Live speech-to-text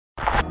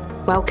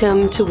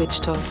Welcome to Witch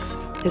Talks,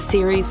 a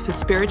series for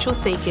spiritual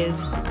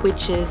seekers,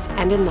 witches,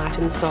 and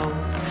enlightened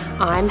souls.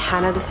 I'm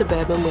Hannah the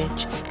Suburban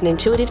Witch, an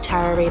intuitive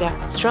tarot reader,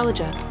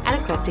 astrologer,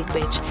 and eclectic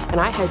witch, and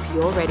I hope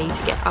you're ready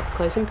to get up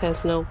close and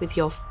personal with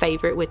your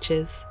favourite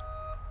witches.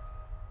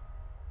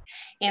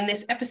 In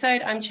this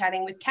episode, I'm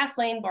chatting with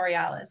Kathleen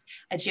Borealis,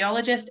 a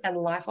geologist and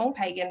lifelong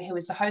pagan who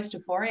is the host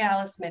of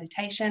Borealis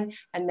Meditation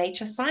and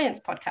Nature Science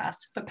podcast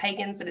for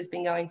pagans that has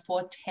been going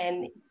for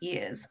 10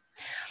 years.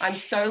 I'm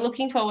so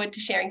looking forward to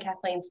sharing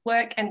Kathleen's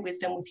work and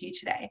wisdom with you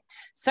today.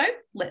 So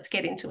let's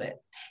get into it.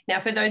 Now,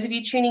 for those of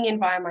you tuning in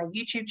via my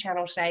YouTube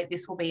channel today,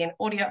 this will be an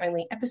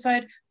audio-only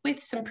episode with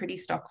some pretty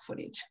stock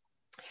footage.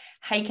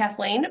 Hey,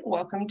 Kathleen,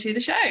 welcome to the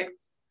show.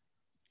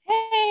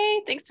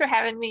 Hey, thanks for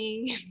having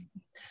me.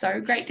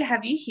 So great to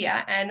have you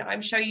here, and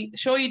I'm sure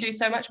you do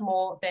so much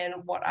more than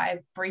what I've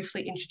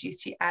briefly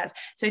introduced you as.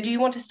 So do you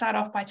want to start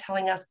off by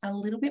telling us a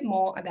little bit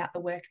more about the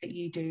work that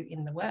you do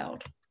in the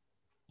world?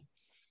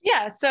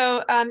 Yeah,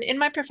 so in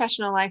my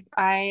professional life,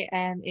 I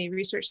am a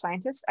research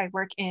scientist. I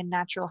work in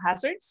natural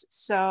hazards.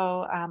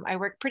 So I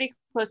work pretty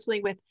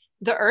closely with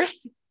the earth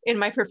in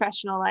my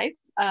professional life.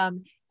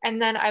 And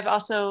then I've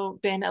also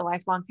been a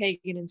lifelong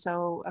pagan. And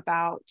so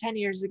about 10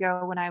 years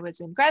ago, when I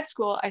was in grad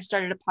school, I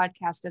started a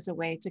podcast as a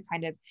way to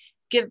kind of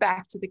give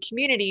back to the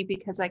community,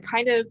 because I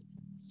kind of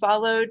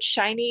followed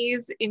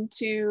shinies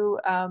into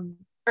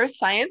earth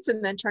science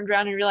and then turned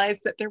around and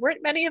realized that there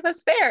weren't many of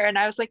us there. And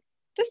I was like,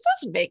 this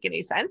doesn't make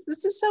any sense.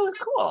 This is so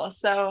cool.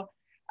 So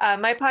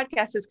my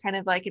podcast is kind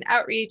of like an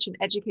outreach and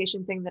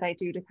education thing that I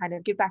do to kind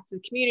of give back to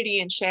the community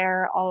and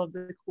share all of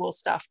the cool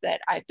stuff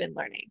that I've been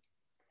learning.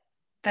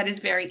 That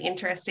is very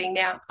interesting.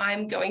 Now,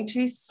 I'm going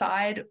to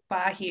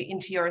sidebar here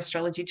into your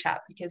astrology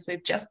chat because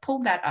we've just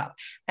pulled that up.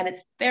 And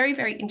it's very,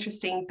 very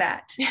interesting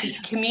that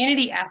this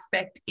community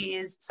aspect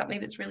is something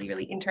that's really,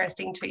 really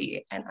interesting to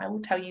you. And I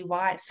will tell you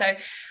why. So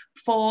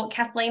for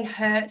Kathleen,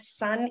 her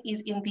sun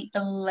is in the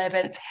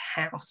 11th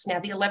house. Now,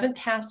 the 11th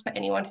house, for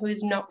anyone who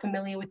is not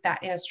familiar with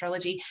that in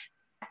astrology,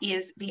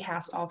 is the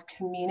house of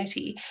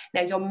community.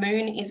 Now, your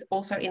moon is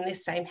also in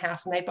this same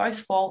house, and they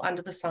both fall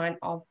under the sign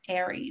of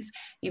Aries.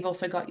 You've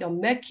also got your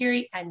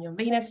Mercury and your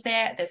Venus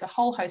there. There's a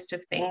whole host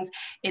of things.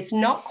 It's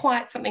not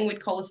quite something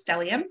we'd call a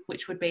stellium,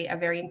 which would be a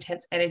very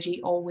intense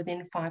energy all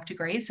within 5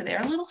 degrees. So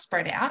they're a little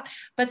spread out,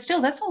 but still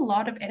that's a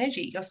lot of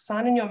energy. Your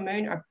sun and your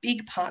moon are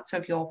big parts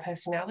of your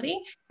personality,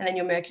 and then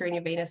your Mercury and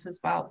your Venus as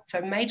well. So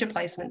major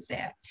placements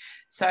there.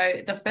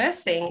 So the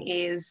first thing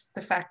is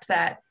the fact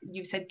that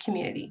you've said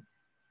community.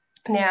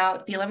 Now,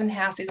 the 11th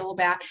house is all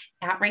about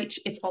outreach.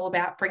 It's all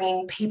about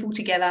bringing people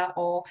together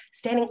or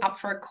standing up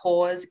for a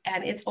cause.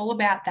 And it's all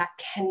about that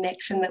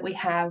connection that we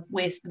have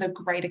with the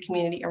greater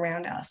community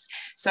around us.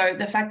 So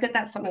the fact that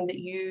that's something that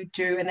you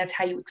do and that's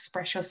how you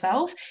express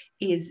yourself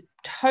is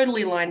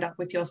totally lined up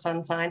with your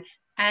sun sign.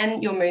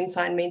 And your moon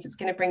sign means it's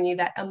going to bring you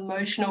that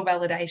emotional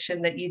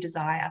validation that you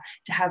desire,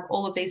 to have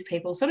all of these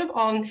people sort of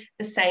on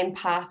the same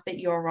path that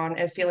you're on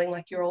and feeling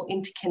like you're all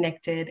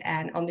interconnected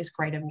and on this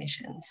greater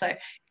mission. So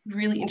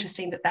really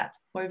interesting that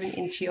that's woven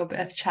into your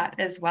birth chart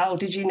as well.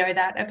 Did you know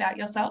that about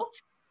yourself?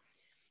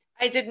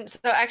 I didn't. So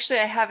actually,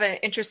 I have an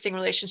interesting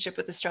relationship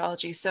with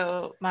astrology.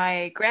 So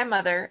my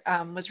grandmother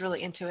was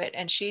really into it,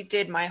 and she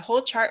did my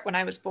whole chart when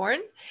I was born.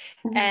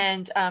 Mm-hmm.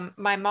 And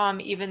my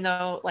mom, even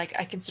though like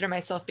I consider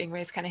myself being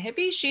raised kind of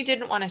hippie, she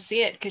didn't want to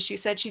see it because she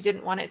said she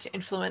didn't want it to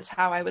influence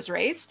how I was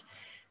raised.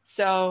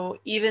 So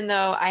even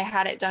though I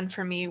had it done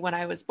for me when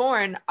I was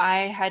born,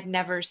 I had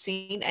never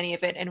seen any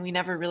of it, and we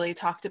never really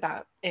talked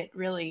about it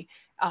really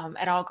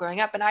at all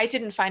growing up. And I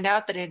didn't find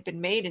out that it had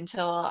been made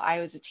until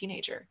I was a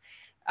teenager.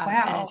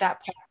 Wow. And at that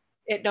point,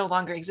 it no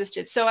longer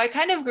existed. So I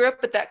kind of grew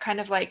up with that kind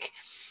of like,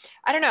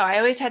 I don't know, I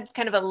always had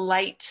kind of a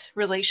light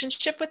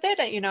relationship with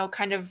it, you know,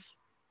 kind of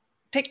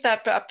picked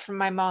that up from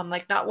my mom,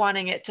 like not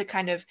wanting it to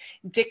kind of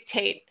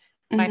dictate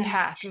my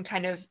path and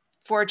kind of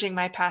forging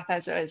my path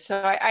as it is.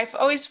 So I've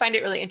always find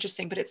it really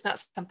interesting, but it's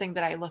not something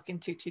that I look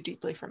into too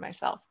deeply for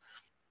myself.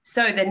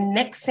 So the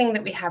next thing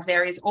that we have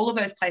there is all of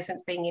those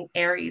placements being in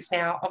Aries.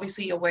 Now,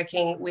 obviously you're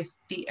working with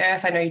the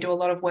earth. I know you do a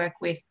lot of work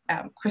with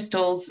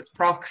crystals,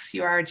 rocks.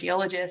 You are a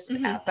geologist,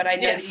 but I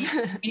know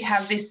that you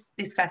have this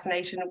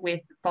fascination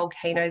with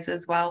volcanoes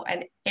as well.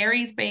 And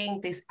Aries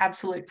being this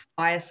absolute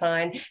fire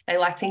sign, they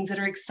like things that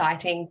are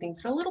exciting,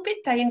 things that are a little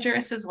bit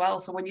dangerous as well.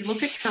 So when you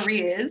look at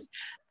careers,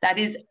 that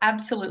is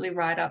absolutely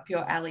right up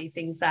your alley.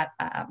 Things that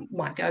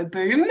might go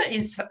boom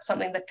is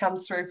something that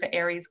comes through for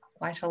Aries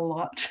quite a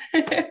lot.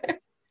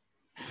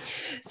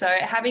 So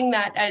having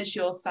that as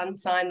your sun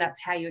sign,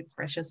 that's how you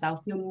express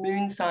yourself. Your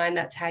moon sign,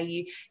 that's how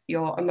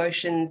your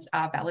emotions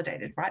are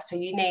validated, right? So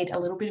you need a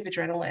little bit of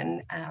adrenaline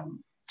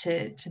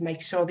to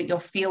make sure that you're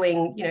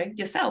feeling, you know,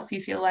 yourself.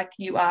 You feel like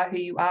you are who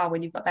you are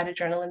when you've got that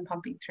adrenaline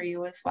pumping through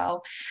you as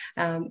well.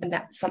 And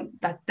that's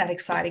that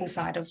exciting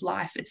side of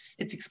life. It's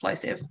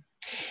explosive.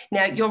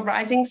 Now, your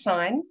rising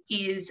sign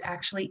is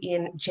actually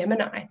in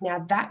Gemini. Now,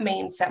 that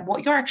means that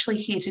what you're actually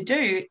here to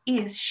do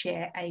is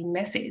share a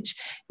message.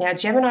 Now,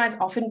 Geminis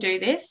often do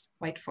this,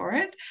 wait for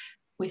it,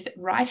 with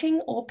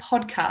writing or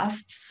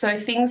podcasts. So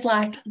things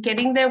like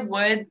getting their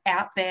word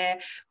out there,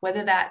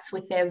 whether that's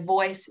with their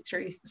voice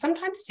through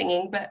sometimes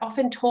singing, but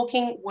often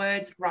talking,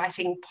 words,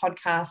 writing,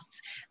 podcasts,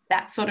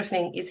 that sort of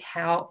thing is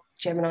how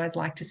Geminis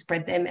like to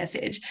spread their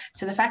message.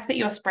 So the fact that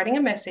you're spreading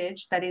a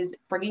message that is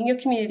bringing your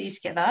community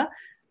together,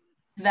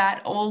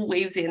 that all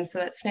weaves in. So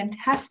that's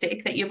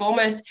fantastic that you've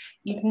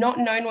not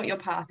known what your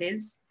path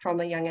is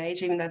from a young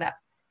age, even though that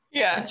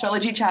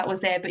astrology chart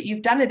was there, but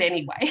you've done it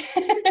anyway.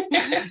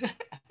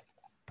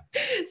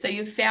 So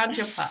you've found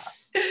your path.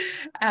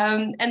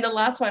 And the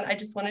last one, I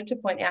just wanted to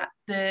point out,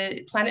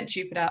 the planet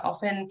Jupiter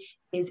often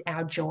is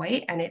our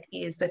joy, and it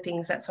is the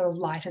things that sort of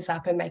light us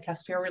up and make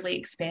us feel really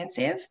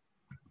expansive.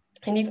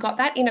 And you've got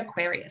that in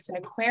Aquarius. And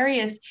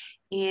Aquarius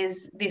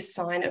is this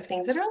sign of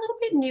things that are a little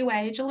bit new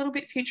age, a little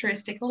bit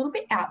futuristic, a little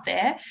bit out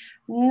there,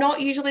 not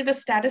usually the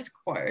status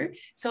quo.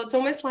 So it's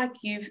almost like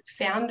you've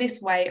found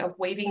this way of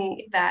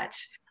weaving that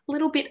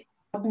little bit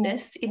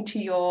oddness into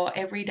your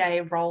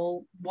everyday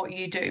role, what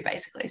you do,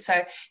 basically.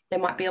 So there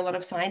might be a lot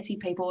of sciencey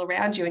people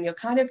around you, and you're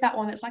kind of that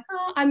one that's like,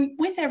 oh, I'm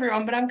with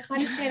everyone, but I'm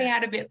kind of standing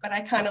out a bit, but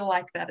I kind of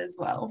like that as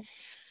well.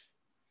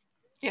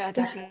 Yeah,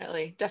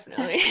 definitely.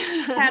 Definitely.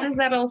 How does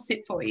that all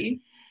sit for you?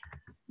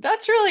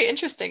 That's really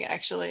interesting,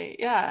 actually.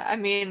 Yeah. I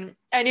mean,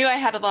 I knew I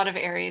had a lot of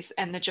Aries,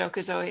 and the joke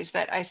is always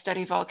that I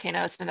study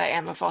volcanoes and I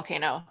am a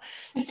volcano.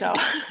 So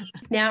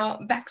now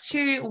back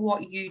to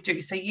what you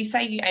do. So you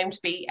say you aim to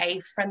be a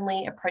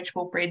friendly,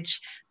 approachable bridge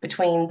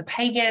between the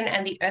pagan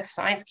and the earth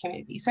science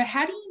community. So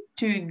how do you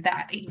do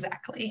that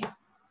exactly?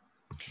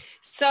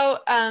 So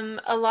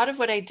a lot of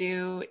what I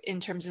do in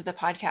terms of the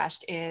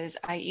podcast is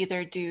I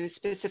either do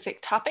specific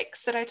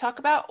topics that I talk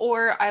about,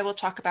 or I will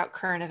talk about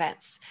current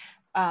events.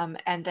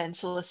 And then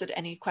solicit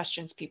any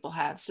questions people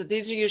have. So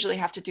these usually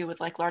have to do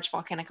with like large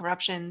volcanic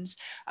eruptions,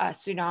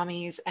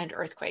 tsunamis, and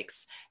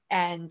earthquakes.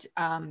 And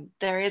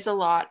there is a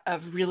lot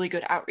of really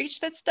good outreach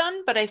that's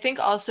done, but I think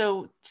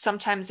also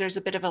sometimes there's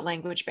a bit of a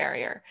language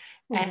barrier.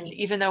 Mm-hmm. And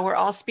even though we're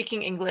all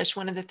speaking English,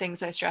 one of the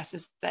things I stress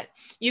is that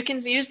you can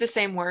use the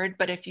same word,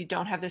 but if you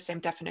don't have the same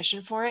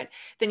definition for it,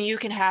 then you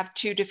can have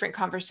two different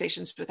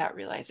conversations without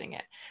realizing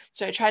it.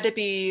 So I try to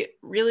be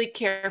really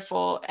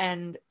careful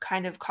and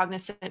kind of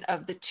cognizant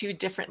of the two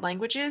different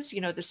languages,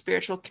 you know, the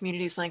spiritual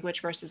community's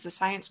language versus the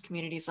science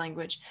community's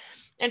language,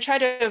 and try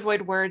to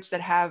avoid words that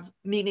have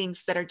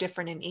meanings that are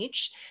different in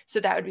each. So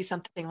that would be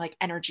something like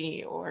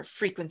energy or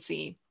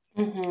frequency.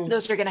 Mm-hmm.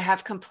 Those are going to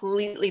have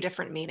completely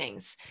different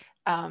meanings.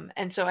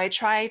 And so I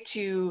try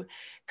to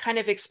kind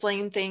of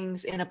explain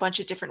things in a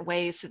bunch of different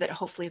ways so that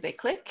hopefully they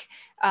click.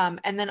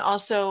 And then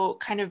also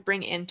kind of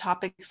bring in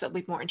topics that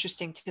will be more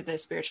interesting to the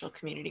spiritual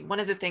community. One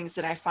of the things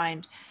that I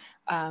find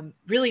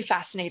really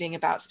fascinating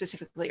about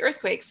specifically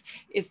earthquakes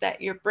is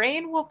that your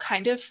brain will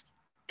kind of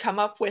come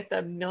up with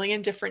a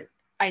million different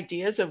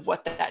ideas of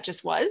what that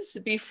just was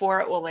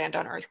before it will land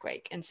on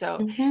earthquake. And so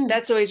mm-hmm.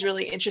 that's always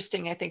really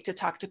interesting, I think, to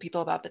talk to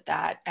people about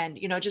that.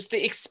 And, you know, just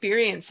the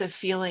experience of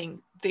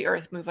feeling the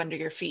earth move under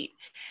your feet.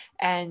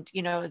 And,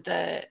 you know,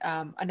 the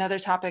another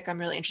topic I'm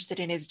really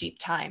interested in is deep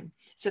time.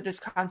 So this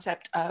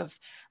concept of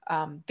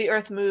the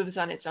earth moves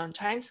on its own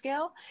time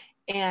scale.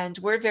 And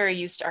we're very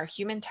used to our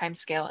human time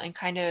scale, and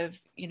kind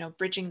of, you know,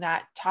 bridging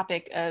that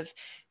topic of,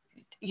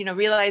 you know,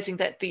 realizing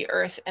that the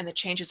earth and the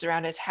changes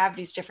around us have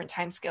these different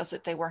time scales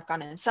that they work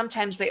on. And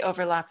sometimes they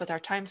overlap with our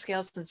time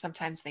scales and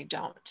sometimes they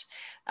don't.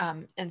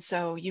 And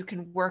so you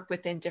can work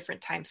within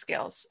different time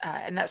scales.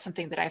 And that's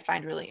something that I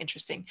find really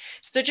interesting.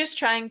 So just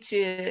trying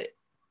to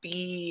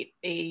be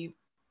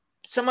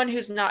someone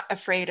who's not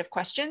afraid of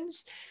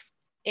questions.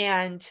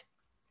 And,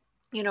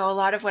 you know, a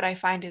lot of what I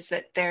find is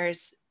that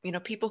there's, you know,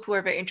 people who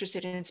are very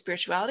interested in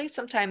spirituality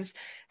sometimes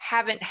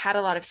haven't had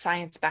a lot of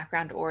science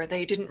background, or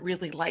they didn't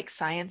really like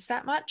science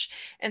that much.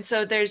 And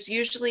so there's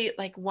usually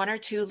like one or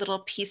two little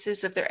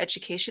pieces of their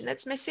education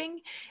that's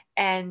missing,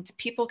 and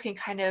people can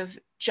kind of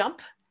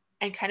jump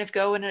and kind of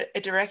go in a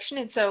direction.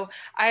 And so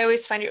I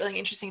always find it really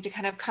interesting to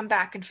kind of come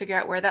back and figure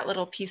out where that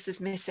little piece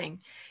is missing.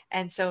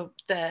 And so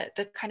the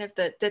kind of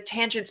the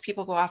tangents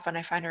people go off on,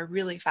 I find are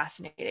really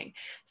fascinating.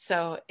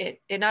 So it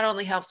not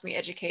only helps me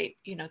educate,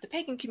 you know, the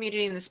pagan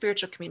community and the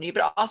spiritual community,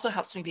 but it also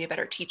helps me be a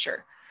better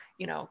teacher,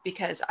 you know,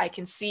 because I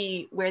can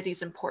see where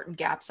these important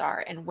gaps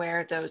are and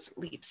where those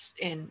leaps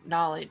in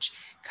knowledge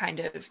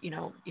kind of, you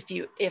know,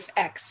 if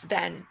X,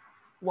 then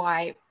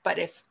Y, but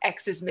if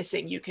X is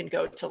missing, you can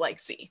go to like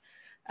Z.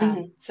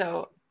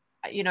 So,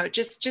 you know,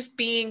 just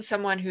being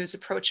someone who's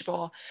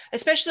approachable,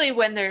 especially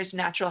when there's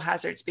natural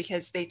hazards,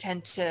 because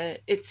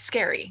it's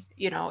scary,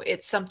 you know,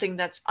 it's something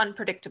that's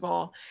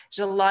unpredictable.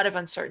 There's a lot of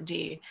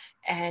uncertainty.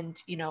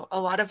 And, you know,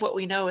 a lot of what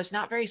we know is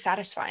not very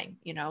satisfying.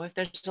 You know, if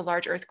there's a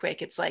large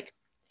earthquake, it's like,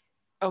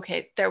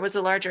 okay, there was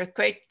a large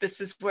earthquake. This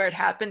is where it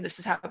happened. This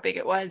is how big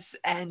it was.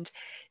 And,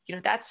 you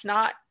know, that's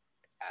not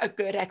a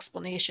good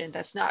explanation.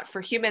 That's not, for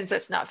humans,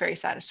 that's not very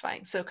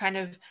satisfying. So kind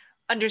of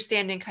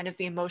understanding kind of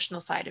the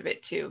emotional side of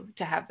it too,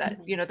 to have that,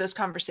 you know, those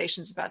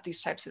conversations about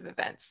these types of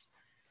events.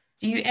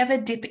 Do you ever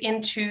dip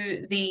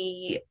into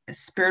the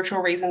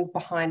spiritual reasons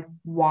behind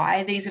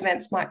why these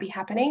events might be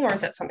happening, or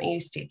is that something you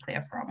steer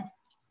clear from?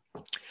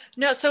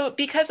 No, so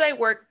because I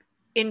work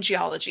in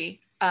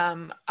geology,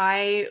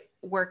 I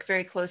work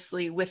very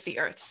closely with the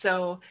earth.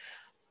 So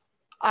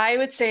I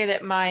would say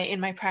that in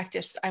my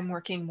practice, I'm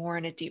working more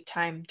in a deep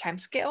time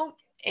scale.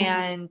 Mhm.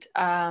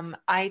 And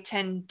I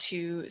tend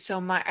to,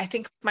 I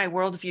think my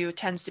worldview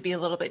tends to be a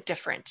little bit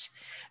different.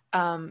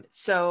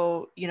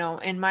 So,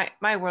 in my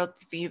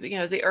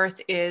worldview, the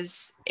Earth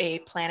is a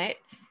planet.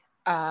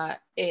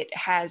 It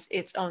has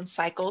its own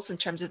cycles in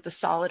terms of the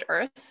solid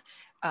Earth.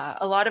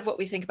 A lot of what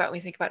we think about when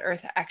we think about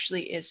Earth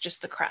actually is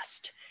just the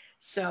crust.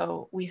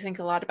 So we think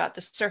a lot about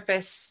the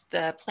surface,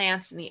 the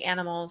plants and the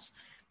animals,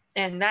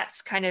 and that's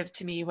kind of,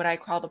 to me, what I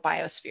call the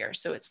biosphere.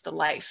 So it's the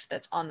life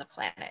that's on the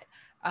planet.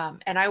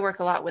 And I work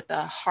a lot with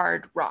the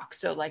hard rock,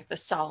 so like the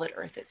solid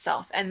earth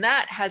itself. And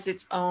that has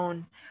its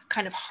own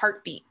kind of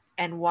heartbeat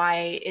and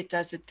why it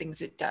does the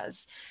things it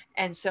does.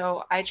 And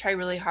so I try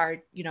really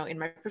hard, in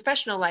my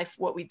professional life,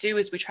 what we do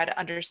is we try to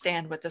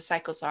understand what the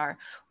cycles are.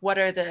 What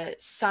are the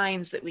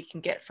signs that we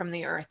can get from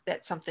the earth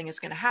that something is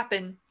going to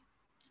happen,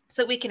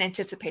 so that we can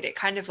anticipate it,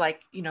 kind of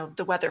like,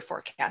 the weather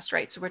forecast,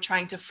 right? So we're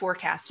trying to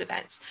forecast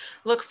events,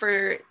 look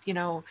for,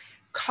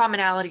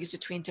 commonalities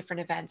between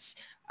different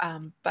events.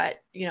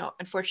 But,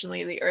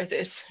 unfortunately, the earth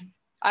is,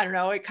 I don't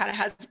know, it kind of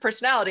has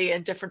personality,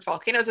 and different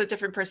volcanoes have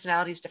different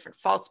personalities, different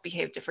faults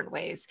behave different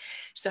ways.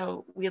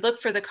 So we look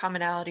for the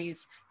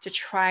commonalities to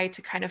try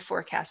to kind of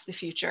forecast the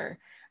future.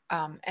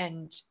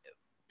 And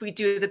we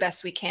do the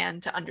best we can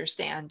to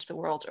understand the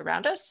world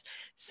around us.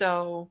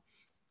 So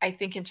I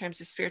think in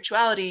terms of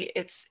spirituality,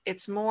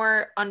 it's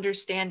more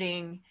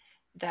understanding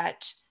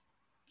that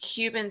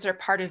humans are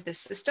part of this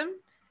system,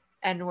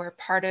 and we're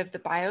part of the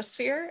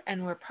biosphere,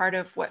 and we're part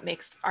of what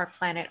makes our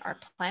planet,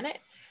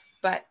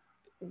 but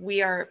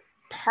we are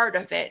part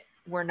of it.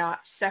 We're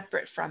not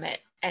separate from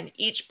it. And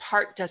each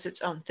part does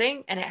its own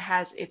thing, and it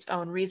has its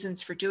own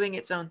reasons for doing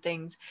its own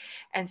things.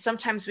 And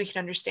sometimes we can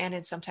understand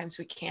and sometimes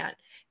we can't.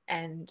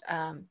 And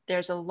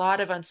there's a lot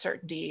of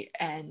uncertainty,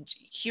 and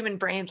human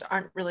brains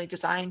aren't really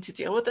designed to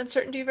deal with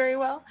uncertainty very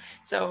well.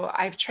 So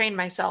I've trained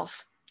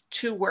myself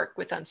to work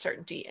with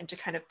uncertainty and to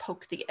kind of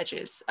poke the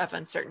edges of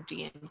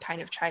uncertainty and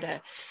kind of try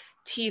to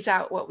tease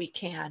out what we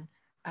can.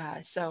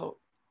 So,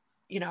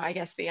 I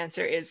guess the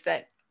answer is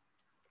that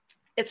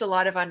it's a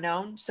lot of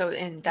unknown. So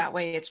in that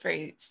way, it's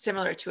very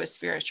similar to a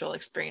spiritual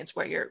experience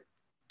where you're,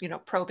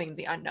 probing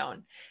the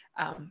unknown.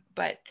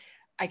 But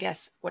I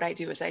guess what I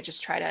do is I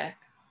just try to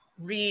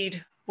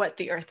read what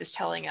the earth is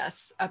telling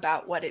us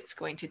about what it's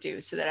going to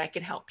do, so that I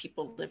can help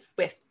people live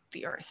with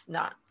the earth,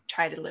 not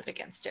try to live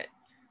against it.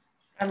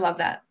 I love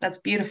that. That's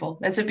beautiful.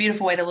 That's a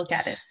beautiful way to look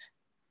at it.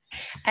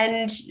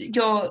 And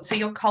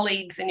your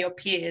colleagues and your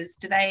peers,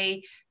 do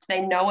they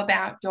know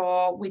about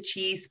your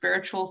witchy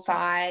spiritual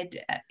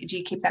side? Do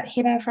you keep that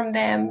hidden from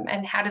them?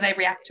 And how do they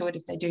react to it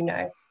if they do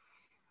know?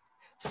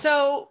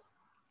 So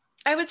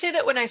I would say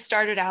that when I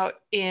started out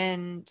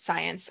in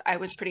science, I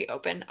was pretty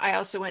open. I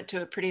also went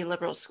to a pretty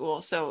liberal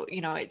school, so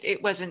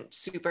it wasn't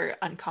super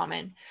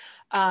uncommon.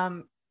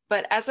 Um,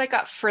 but as I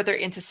got further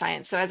into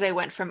science, so as I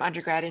went from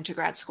undergrad into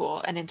grad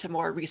school and into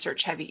more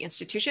research-heavy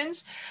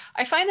institutions,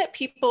 I find that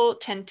people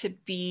tend to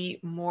be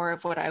more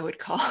of what I would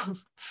call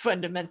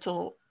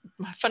fundamentalist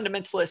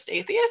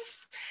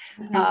atheists.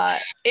 Mhm.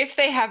 If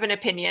they have an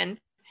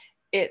opinion,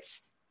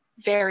 it's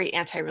very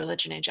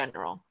anti-religion in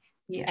general.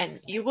 And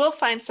Yes. you will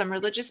find some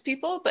religious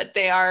people, but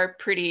they are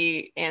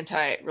pretty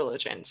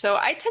anti-religion. So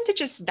I tend to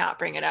just not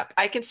bring it up.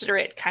 I consider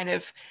it kind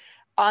of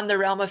on the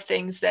realm of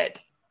things that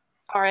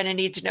are on a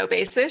need to know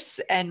basis,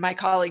 and my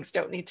colleagues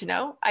don't need to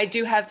know. I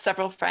do have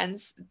several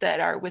friends that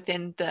are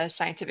within the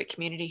scientific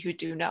community who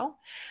do know.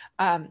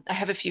 I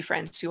have a few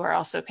friends who are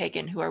also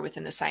pagan who are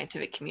within the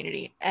scientific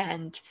community.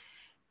 And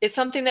it's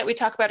something that we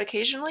talk about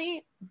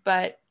occasionally,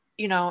 but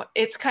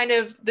it's kind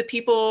of the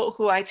people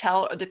who I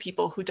tell are the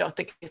people who don't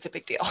think it's a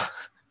big deal.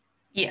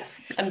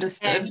 Yes,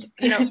 understood.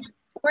 And,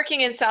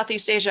 working in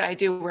Southeast Asia, I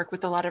do work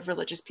with a lot of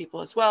religious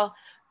people as well.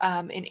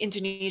 And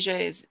Indonesia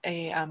is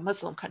a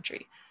Muslim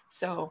country.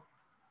 So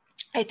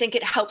I think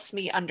it helps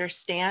me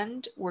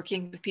understand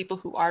working with people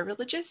who are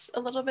religious a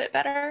little bit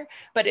better.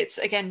 But it's,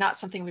 again, not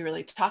something we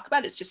really talk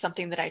about. It's just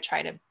something that I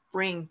try to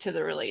bring to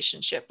the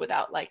relationship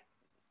without like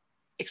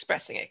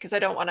expressing it, because I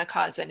don't want to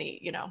cause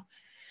any,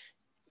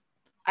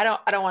 I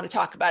don't want to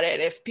talk about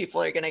it if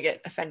people are going to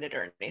get offended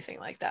or anything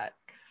like that.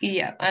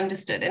 Yeah,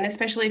 understood. And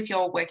especially if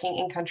you're working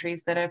in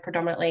countries that are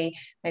predominantly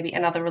maybe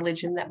another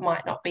religion that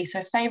might not be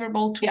so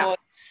favorable Yeah.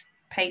 towards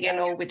pagan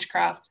or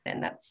witchcraft,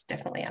 then that's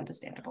definitely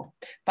understandable.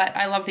 But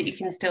I love that you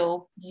can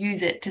still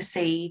use it to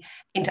see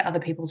into other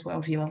people's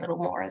worldview a little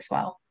more as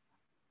well.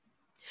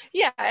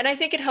 Yeah. And I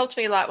think it helped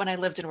me a lot when I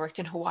lived and worked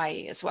in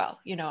Hawaii as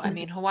well. I Mhm.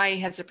 mean, Hawaii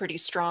has a pretty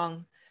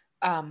strong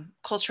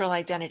cultural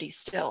identity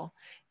still.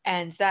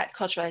 And that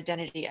cultural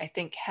identity, I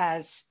think,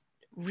 has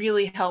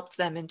really helped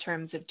them in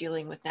terms of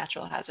dealing with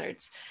natural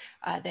hazards.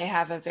 They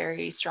have a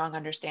very strong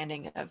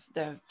understanding of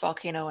the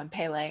volcano and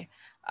Pele,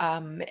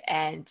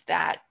 and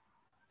that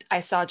I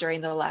saw during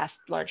the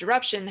last large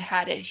eruption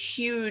had a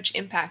huge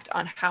impact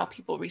on how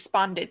people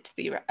responded to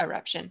the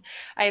eruption.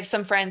 I have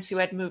some friends who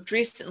had moved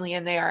recently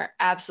and they are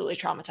absolutely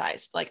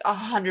traumatized, like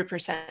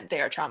 100%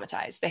 they are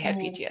traumatized. They have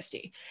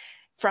PTSD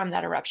from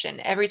that eruption.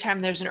 Every time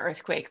there's an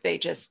earthquake, they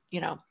just,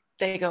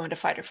 they go into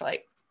fight or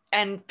flight.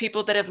 And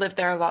people that have lived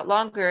there a lot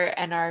longer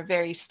and are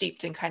very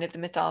steeped in kind of the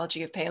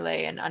mythology of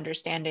Pele and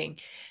understanding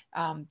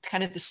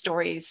kind of the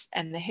stories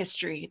and the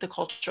history, the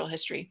cultural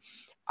history,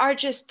 are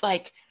just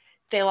like,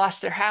 they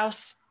lost their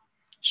house.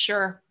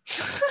 Sure.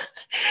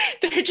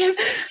 They're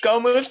just go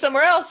move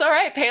somewhere else. All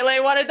right.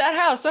 Pele wanted that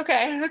house.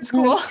 Okay. That's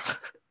cool.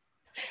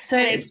 So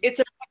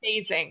it's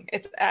amazing.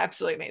 It's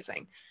absolutely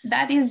amazing.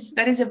 That is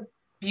a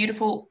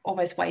beautiful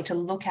almost way to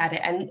look at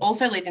it, and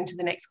also lead into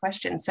the next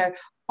question. So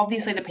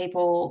obviously the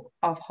people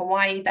of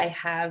Hawaii, they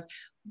have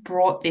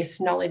brought this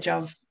knowledge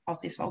of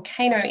this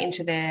volcano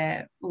into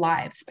their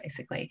lives,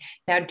 basically.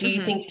 Now, do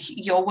you think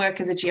your work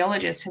as a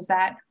geologist, has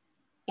that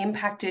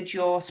impacted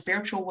your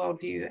spiritual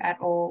worldview at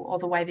all, or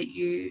the way that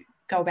you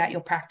go about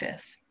your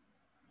practice?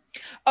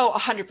 Oh,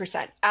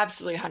 100%.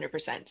 Absolutely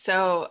 100%.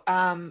 So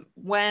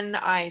when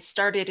I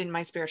started in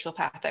my spiritual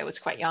path, I was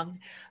quite young.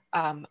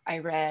 I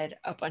read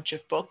a bunch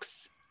of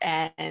books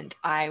and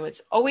I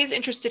was always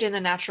interested in the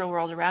natural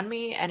world around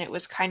me. And it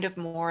was kind of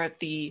more of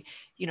the,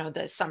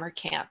 the summer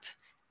camp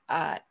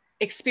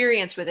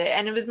experience with it.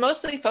 And it was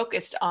mostly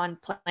focused on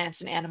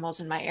plants and animals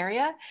in my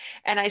area.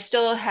 And I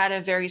still had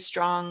a very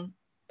strong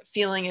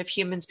feeling of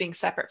humans being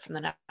separate from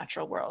the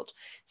natural world.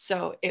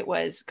 So it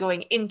was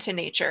going into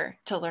nature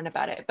to learn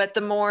about it. But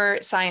the more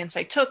science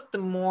I took, the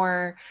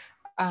more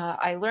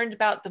I learned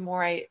about, the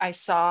more I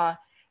saw,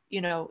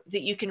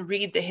 that you can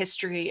read the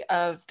history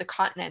of the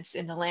continents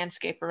in the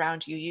landscape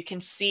around you. You can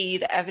see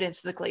the evidence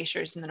of the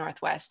glaciers in the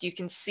Northwest. You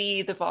can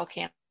see the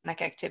volcanic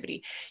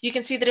activity. You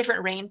can see the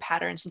different rain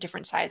patterns in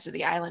different sides of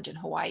the island in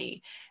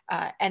Hawaii.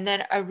 And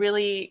then I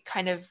really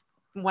kind of,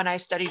 when I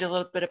studied a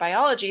little bit of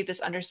biology,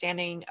 this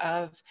understanding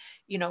of,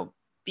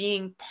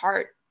 being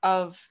part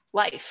of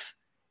life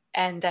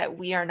and that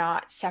we are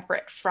not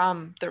separate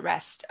from the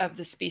rest of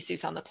the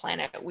species on the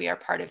planet. We are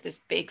part of this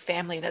big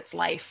family that's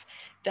life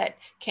that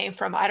came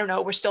from, I don't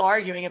know, we're still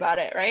arguing about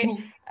it, right?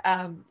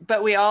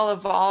 But we all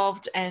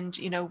evolved and,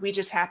 we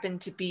just happen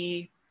to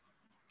be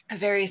a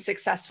very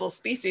successful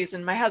species.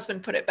 And my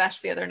husband put it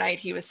best the other night.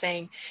 He was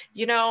saying,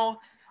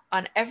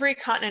 on every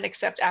continent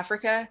except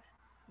Africa,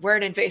 we're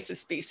an invasive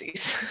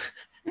species.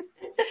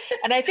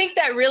 And I think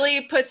that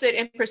really puts it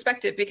in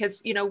perspective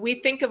because, we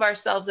think of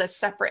ourselves as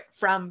separate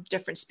from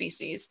different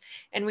species,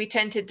 and we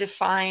tend to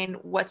define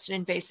what's an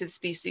invasive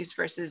species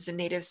versus a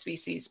native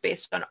species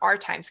based on our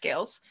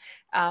timescales.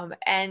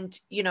 And,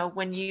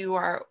 when you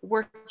are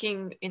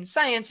working in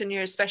science and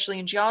you're especially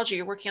in geology,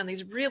 you're working on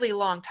these really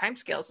long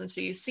timescales. And so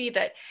you see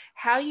that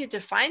how you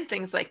define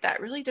things like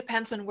that really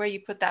depends on where you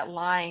put that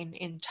line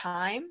in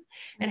time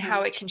and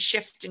how it can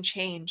shift and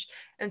change.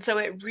 And so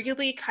it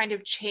really kind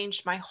of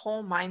changed my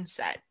whole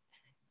mindset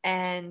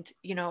and,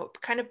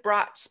 kind of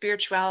brought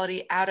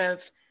spirituality out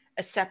of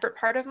a separate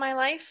part of my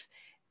life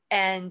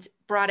and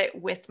brought it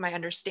with my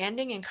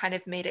understanding and kind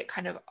of made it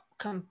kind of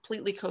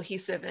completely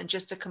cohesive and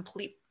just a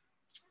complete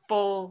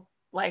full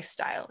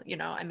lifestyle.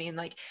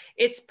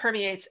 It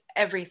permeates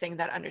everything,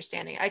 that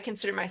understanding. I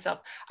consider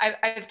myself,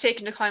 I've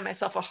taken to call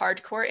myself a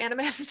hardcore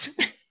animist.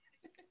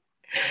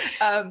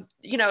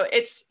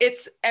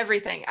 It's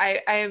everything.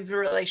 I have a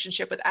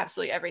relationship with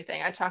absolutely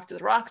everything. I talk to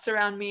the rocks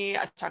around me.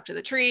 I talk to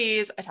the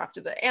trees. I talk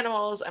to the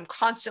animals. I'm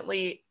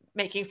constantly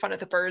making fun of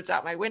the birds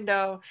out my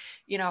window.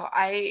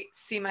 I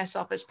see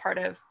myself as part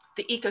of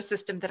the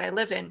ecosystem that I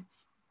live in.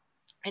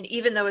 And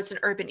even though it's an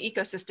urban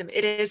ecosystem,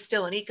 it is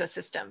still an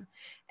ecosystem,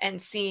 and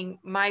seeing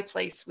my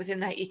place within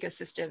that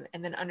ecosystem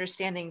and then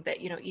understanding that,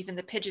 even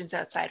the pigeons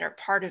outside are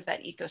part of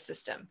that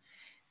ecosystem.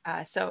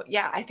 So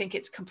yeah, I think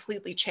it's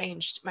completely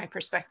changed my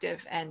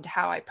perspective and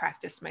how I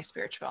practice my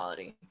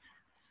spirituality.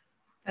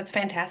 That's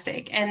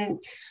fantastic.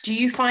 And do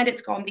you find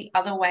it's gone the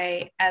other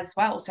way as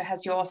well? So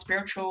has your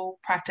spiritual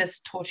practice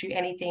taught you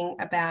anything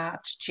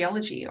about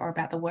geology or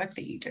about the work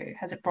that you do?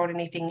 Has it brought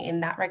anything in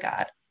that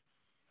regard?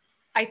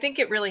 I think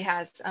it really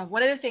has.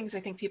 One of the things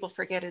I think people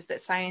forget is that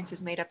science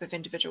is made up of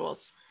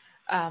individuals.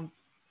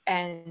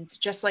 And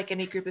just like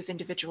any group of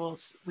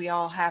individuals, we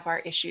all have our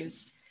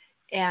issues.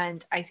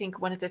 And I think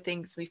one of the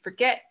things we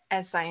forget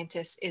as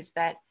scientists is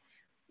that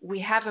we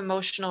have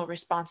emotional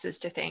responses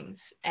to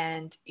things.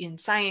 And in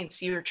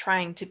science, you're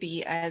trying to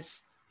be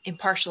as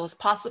impartial as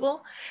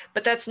possible,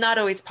 but that's not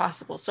always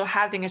possible. So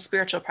having a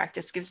spiritual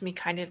practice gives me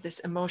kind of this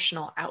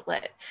emotional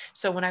outlet.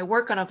 So when I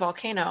work on a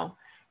volcano,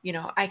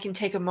 I can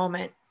take a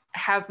moment,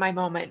 have my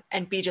moment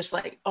and be just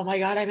like, oh my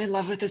God, I'm in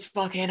love with this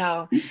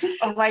volcano.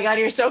 Oh my God,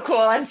 you're so cool.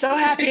 I'm so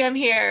happy I'm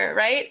here.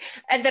 Right.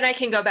 And then I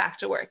can go back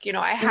to work.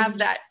 I have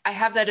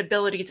that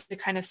ability to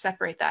kind of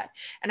separate that.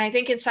 And I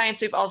think in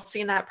science, we've all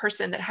seen that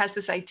person that has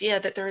this idea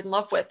that they're in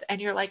love with,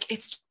 and you're like,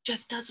 it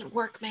just doesn't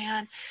work,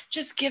 man.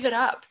 Just give it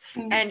up.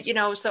 And,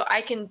 so I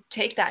can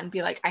take that and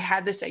be like, I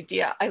had this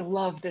idea. I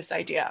love this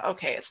idea.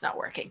 Okay. It's not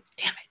working.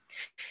 Damn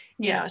it.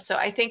 Yeah. So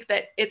I think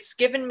that it's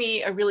given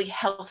me a really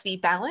healthy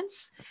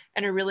balance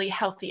and a really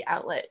healthy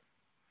outlet.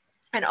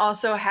 And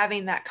also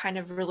having that kind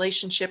of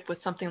relationship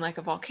with something like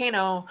a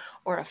volcano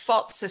or a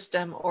fault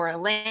system or a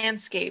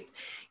landscape,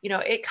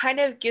 it kind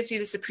of gives you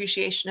this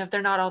appreciation of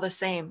they're not all the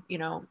same.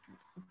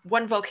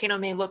 One volcano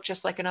may look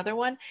just like another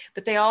one,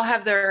 but they all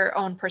have their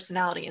own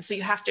personality. And so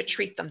you have to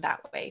treat them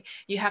that way.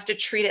 You have to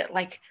treat it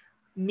like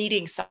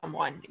meeting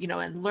someone,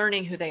 and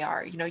learning who they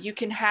are. You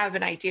can have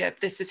an idea of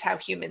this is how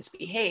humans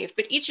behave,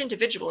 but each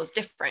individual is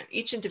different.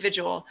 Each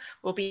individual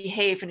will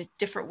behave in a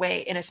different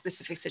way in a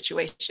specific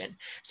situation.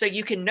 So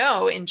you can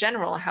know in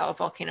general how a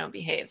volcano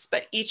behaves,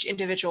 but each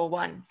individual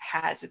one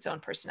has its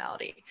own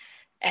personality.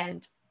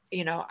 And,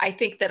 I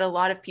think that a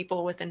lot of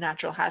people with the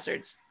natural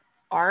hazards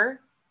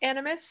are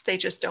animists. They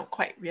just don't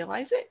quite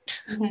realize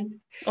it. Mm-hmm.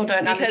 Or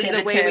don't because understand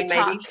the way term, we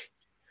talk. maybe.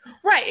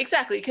 Right,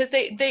 exactly. Because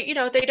they they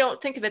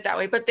don't think of it that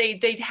way, but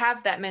they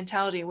have that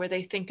mentality where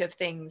they think of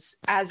things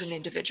as an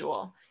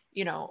individual,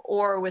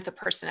 or with a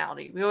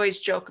personality. We always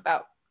joke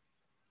about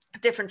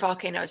different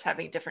volcanoes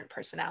having different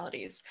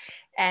personalities,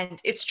 and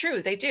it's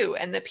true, they do.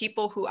 And the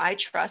people who I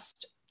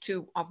trust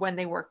to when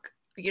they work,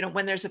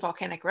 when there's a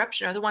volcanic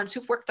eruption, are the ones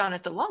who've worked on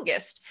it the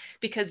longest,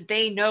 because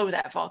they know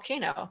that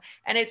volcano,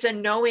 and it's a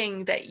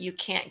knowing that you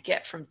can't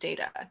get from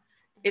data.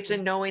 It's a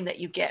knowing that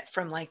you get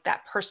from like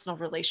that personal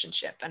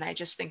relationship. And I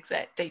just think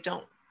that they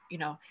don't,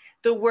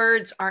 the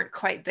words aren't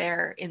quite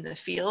there in the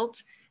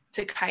field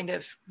to kind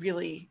of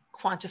really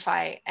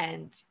quantify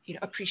and,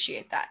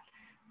 appreciate that.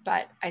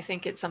 But I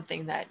think it's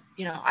something that,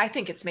 I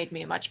think it's made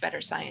me a much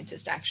better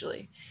scientist,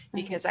 actually,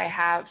 because I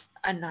have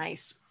a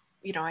nice,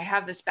 I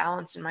have this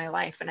balance in my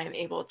life, and I'm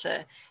able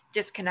to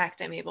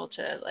disconnect. I'm able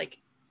to like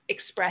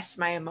express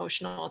my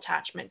emotional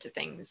attachment to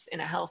things in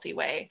a healthy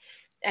way.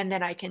 And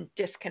then I can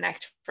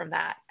disconnect from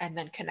that and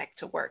then connect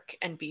to work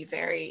and be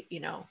very,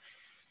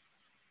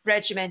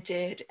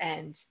 regimented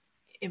and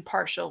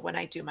impartial when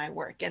I do my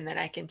work. And then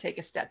I can take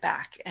a step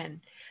back. And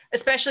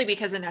especially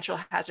because in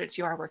natural hazards,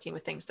 you are working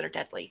with things that are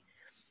deadly.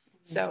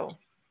 So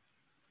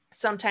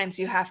sometimes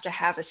you have to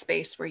have a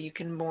space where you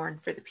can mourn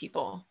for the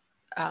people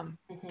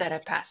that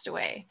have passed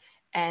away.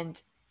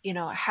 And,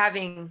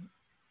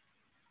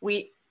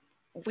 we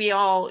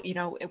all,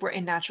 we're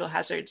in natural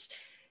hazards,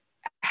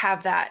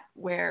 have that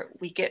where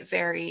we get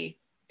very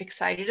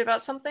excited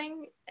about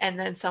something, and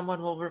then someone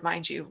will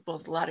remind you,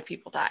 well, a lot of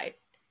people died,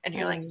 and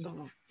you're like,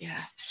 oh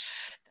yeah,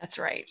 that's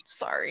right,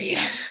 sorry.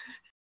 Yeah.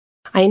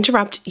 I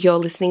interrupt your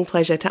listening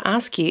pleasure to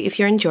ask you if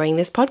you're enjoying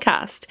this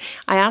podcast.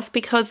 I ask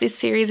because this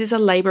series is a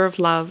labour of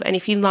love, and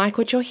if you like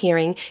what you're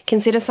hearing,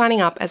 consider signing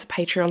up as a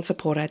Patreon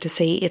supporter to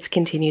see its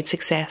continued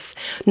success.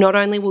 Not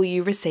only will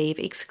you receive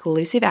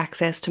exclusive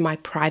access to my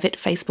private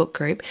Facebook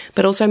group,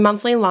 but also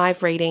monthly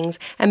live readings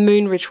and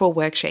moon ritual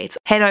worksheets.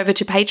 Head over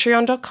to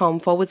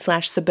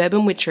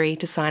patreon.com/suburban witchery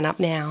to sign up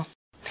now.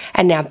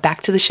 And now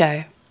back to the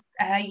show.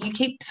 You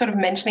keep sort of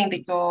mentioning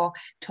that you're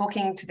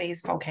talking to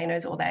these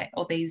volcanoes or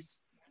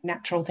these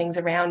natural things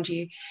around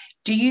you.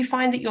 Do you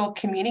find that you're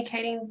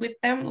communicating with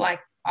them? Like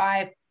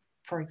I,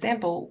 for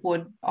example,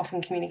 would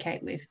often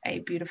communicate with a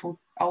beautiful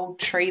old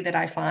tree that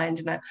I find,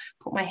 and I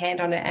put my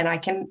hand on it and I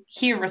can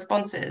hear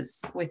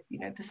responses with,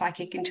 the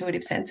psychic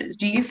intuitive senses.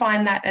 Do you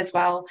find that as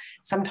well?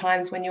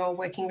 Sometimes when you're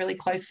working really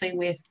closely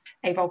with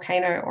a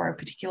volcano or a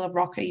particular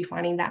rock, are you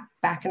finding that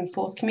back and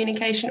forth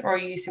communication, or are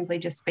you simply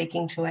just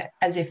speaking to it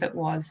as if it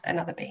was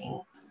another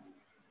being?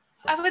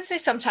 I would say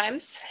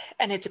sometimes,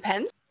 and it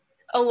depends.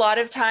 A lot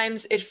of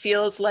times it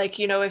feels like,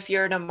 if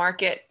you're in a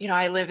market,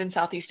 I live in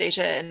Southeast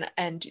Asia,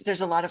 and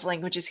there's a lot of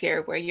languages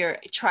here where you're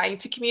trying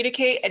to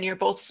communicate and you're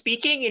both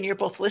speaking and you're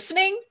both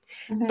listening,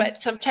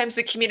 but sometimes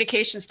the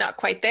communication's not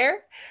quite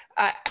there.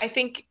 I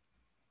think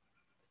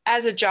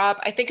as a job,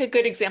 I think a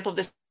good example of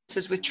this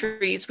is with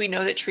trees. We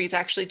know that trees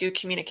actually do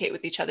communicate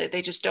with each other.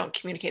 They just don't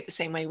communicate the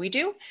same way we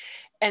do.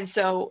 And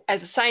so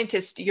as a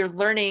scientist, you're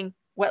learning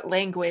what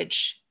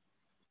language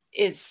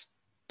is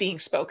being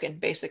spoken.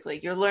 Basically,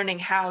 you're learning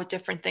how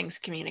different things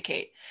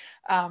communicate.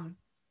 And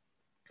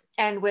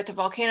with a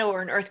volcano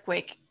or an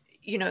earthquake,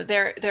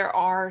 there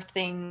are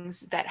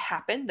things that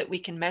happen that we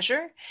can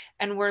measure,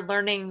 and we're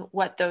learning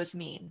what those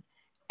mean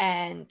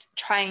and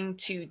trying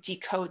to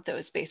decode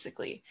those,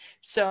 basically.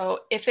 So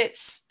if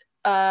it's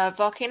a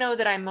volcano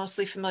that I'm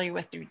mostly familiar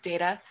with through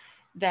data,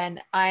 then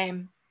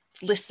I'm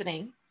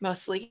listening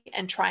mostly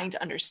and trying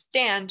to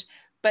understand,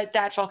 but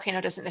that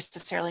volcano doesn't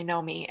necessarily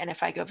know me. And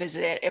if I go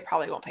visit it, it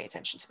probably won't pay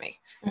attention to me,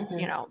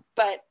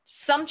 but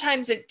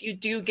sometimes you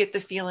do get the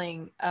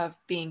feeling of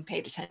being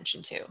paid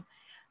attention to.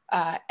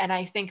 And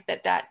I think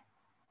that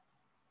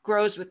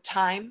grows with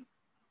time.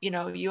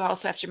 You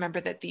also have to remember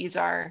that the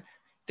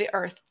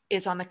earth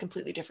is on a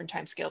completely different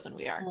time scale than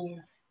we are,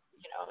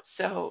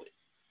 so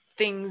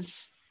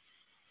things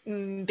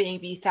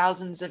maybe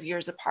thousands of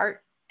years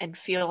apart and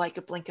feel like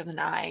a blink of an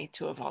eye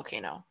to a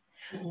volcano.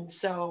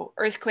 So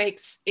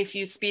earthquakes, if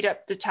you speed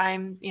up the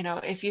time,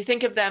 if you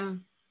think of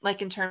them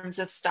like in terms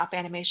of stop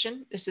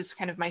animation, this is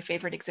kind of my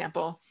favorite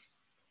example.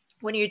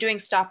 When you're doing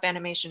stop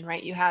animation,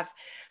 right, you have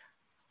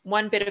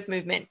one bit of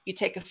movement, you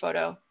take a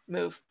photo,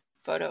 move,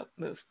 photo,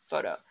 move,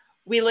 photo.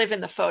 We live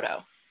in the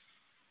photo.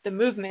 The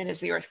movement is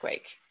the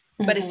earthquake.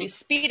 But if you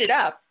speed it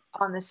up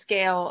on the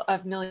scale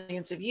of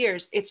millions of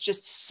years, it's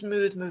just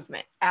smooth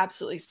movement,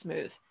 absolutely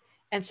smooth.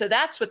 And so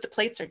that's what the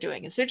plates are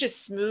doing, is they're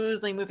just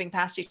smoothly moving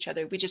past each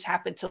other. We just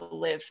happen to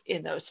live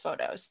in those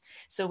photos.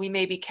 So we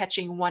may be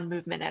catching one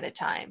movement at a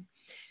time.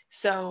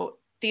 So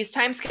these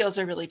time scales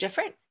are really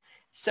different.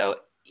 So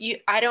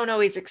I don't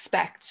always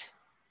expect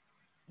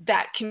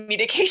that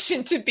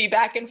communication to be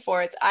back and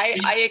forth.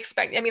 I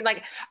expect, I mean,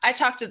 like, I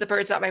talk to the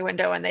birds out my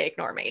window and they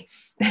ignore me.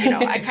 You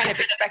know, I kind of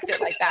expect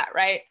it like that,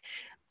 right?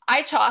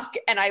 I talk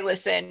and I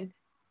listen.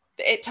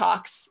 It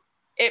talks.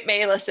 It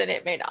may listen,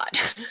 it may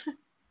not.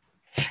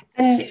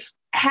 And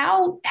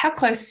how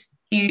close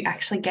do you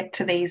actually get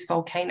to these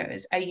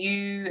volcanoes? Are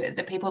you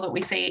the people that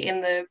we see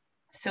in the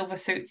silver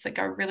suits that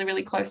go really,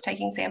 really close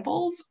taking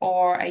samples,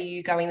 or are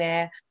you going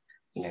there,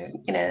 you know,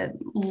 in a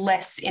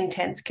less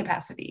intense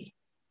capacity?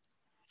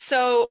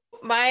 So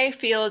my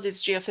field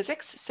is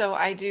geophysics. So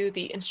I do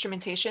the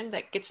instrumentation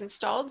that gets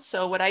installed.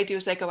 So what I do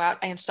is I go out,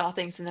 I install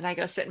things, and then I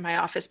go sit in my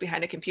office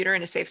behind a computer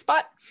in a safe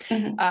spot.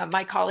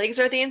 My colleagues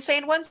are the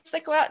insane ones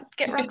that go out and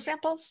get rock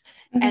samples,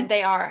 and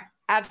they are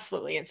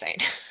absolutely insane.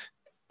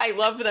 I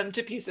love them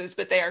to pieces,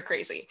 but they are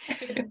crazy.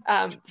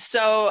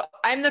 So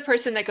I'm the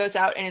person that goes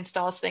out and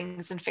installs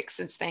things and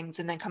fixes things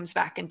and then comes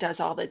back and does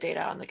all the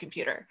data on the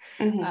computer.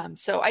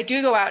 So I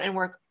do go out and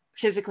work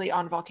physically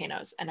on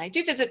volcanoes, and I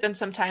do visit them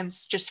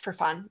sometimes just for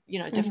fun, you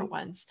know, different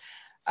ones.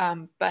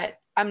 But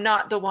I'm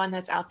not the one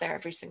that's out there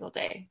every single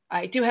day.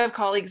 I do have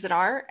colleagues that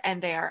are,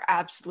 and they are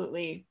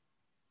absolutely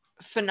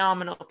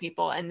phenomenal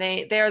people. And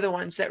they're the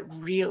ones that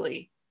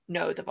really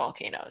know the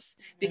volcanoes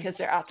because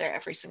they're out there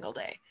every single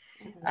day.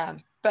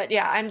 But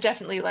yeah, I'm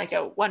definitely like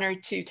a 1 or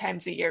 2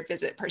 times a year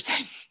visit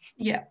person.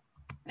 Yeah.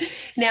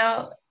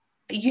 Now,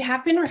 you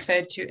have been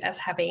referred to as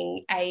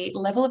having a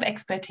level of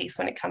expertise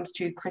when it comes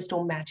to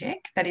crystal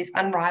magic that is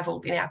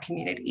unrivaled in our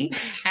community.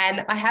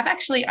 And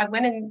I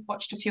went and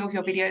watched a few of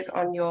your videos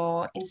on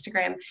your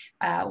Instagram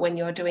when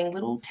you're doing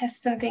little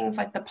tests and things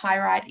like the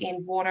pyrite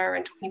in water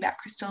and talking about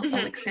crystal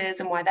elixirs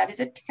and why that is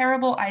a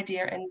terrible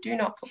idea, and do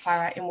not put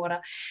pyrite in water.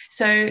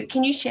 So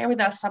can you share with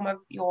us some of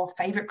your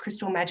favorite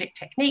crystal magic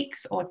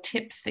techniques or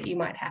tips that you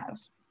might have?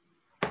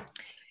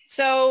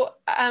 So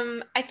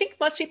I think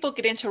most people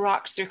get into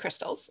rocks through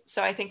crystals.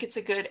 So I think it's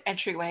a good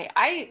entryway.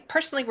 I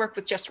personally work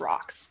with just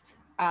rocks.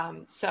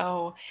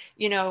 So,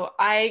 you know,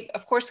 I,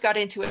 of course, got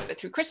into it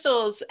through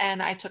crystals,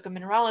 and I took a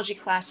mineralogy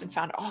class and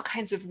found all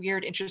kinds of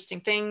weird, interesting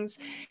things.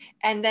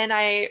 And then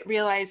I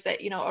realized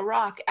that, you know, a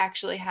rock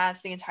actually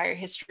has the entire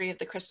history of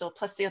the crystal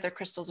plus the other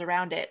crystals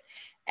around it.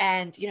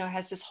 And, you know,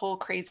 has this whole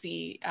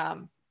crazy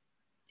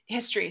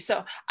history.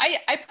 So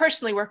I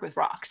personally work with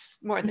rocks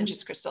more than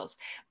just crystals.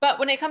 But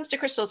when it comes to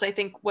crystals, I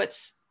think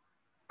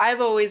I've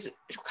always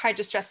kind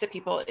of stressed to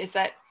people is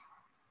that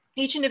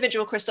each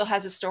individual crystal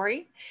has a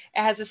story.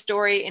 It has a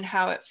story in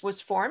how it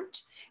was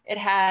formed. It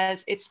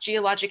has its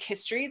geologic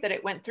history that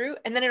it went through.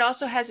 And then it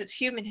also has its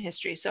human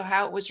history. So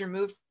how it was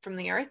removed from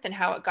the earth and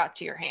how it got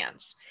to your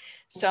hands.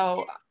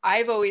 So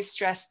I've always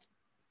stressed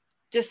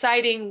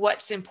deciding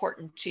what's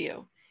important to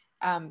you,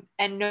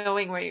 and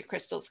knowing where your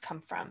crystals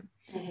come from.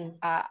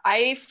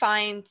 I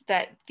find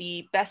that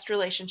the best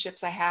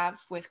relationships I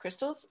have with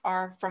crystals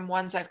are from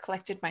ones I've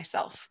collected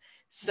myself.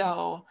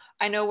 So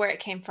I know where it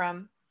came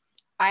from.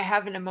 I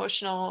have an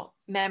emotional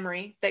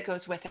memory that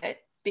goes with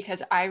it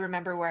because I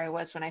remember where I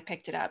was when I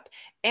picked it up,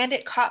 and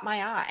it caught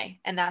my eye,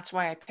 and that's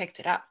why I picked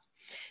it up.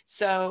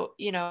 So,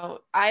 you know,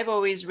 I've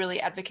always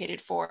really advocated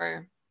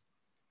for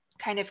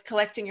kind of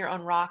collecting your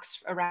own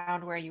rocks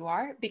around where you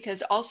are,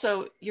 because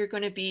also you're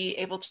going to be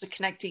able to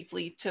connect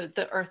deeply to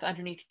the earth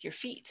underneath your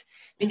feet,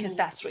 because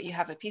that's what you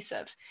have a piece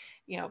of,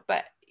 you know.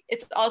 But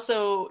it's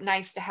also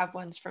nice to have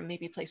ones from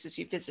maybe places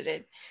you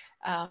visited.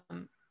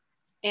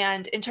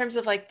 And in terms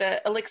of like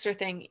the elixir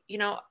thing, you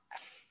know,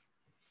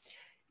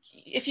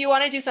 if you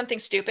want to do something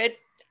stupid,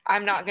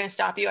 I'm not going to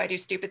stop you. I do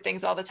stupid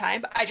things all the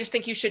time. But I just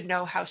think you should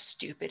know how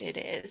stupid it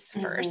is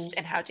first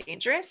and how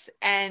dangerous.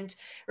 And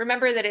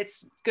remember that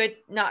it's good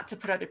not to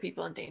put other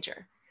people in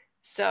danger.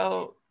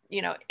 So,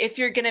 you know, if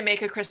you're going to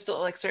make a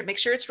crystal elixir, make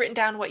sure it's written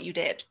down what you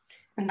did.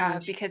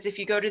 Because if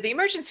you go to the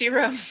emergency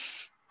room,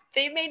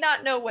 they may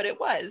not know what it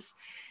was.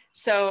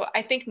 So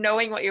I think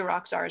knowing what your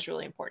rocks are is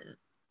really important.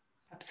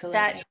 Absolutely.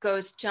 That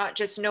goes to not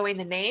just knowing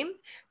the name,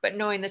 but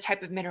knowing the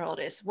type of mineral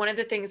it is. One of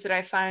the things that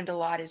I find a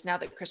lot is, now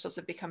that crystals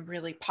have become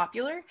really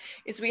popular,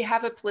 is we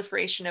have a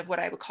proliferation of what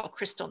I would call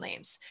crystal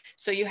names.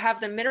 So you have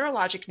the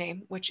mineralogic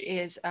name, which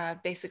is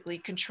basically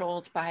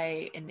controlled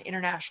by an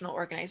international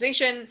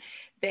organization.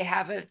 They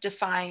have a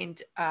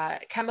defined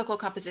chemical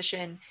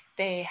composition.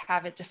 They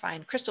have a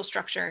defined crystal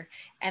structure.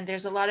 And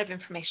there's a lot of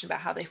information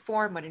about how they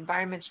form, what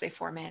environments they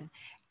form in.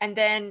 And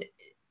then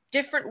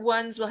different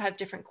ones will have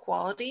different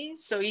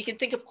qualities. So you can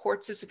think of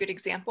quartz as a good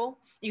example.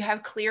 You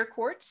have clear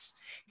quartz,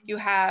 you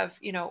have,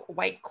 you know,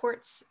 white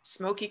quartz,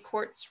 smoky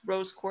quartz,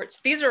 rose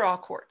quartz. These are all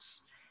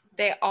quartz.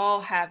 They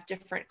all have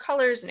different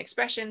colors and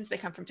expressions. They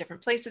come from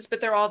different places, but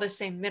they're all the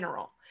same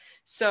mineral.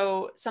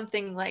 So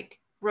something like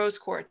rose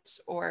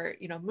quartz or,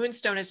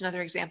 moonstone is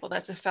another example.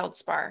 That's a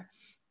feldspar.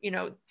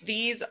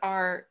 These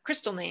are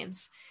crystal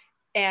names.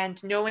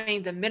 And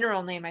knowing the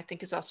mineral name, I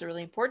think, is also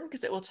really important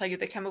because it will tell you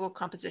the chemical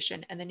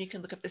composition. And then you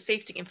can look up the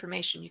safety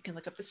information. You can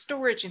look up the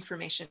storage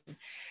information.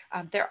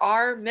 There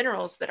are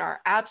minerals that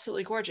are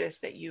absolutely gorgeous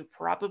that you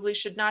probably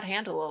should not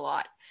handle a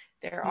lot.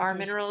 There are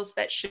minerals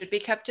that should be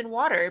kept in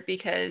water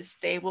because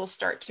they will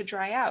start to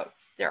dry out.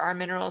 There are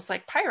minerals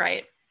like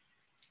pyrite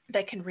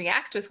that can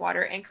react with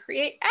water and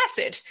create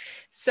acid.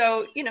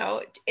 So,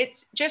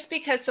 it's just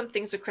because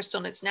something's a crystal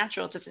and it's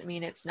natural doesn't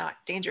mean it's not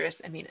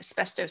dangerous. I mean,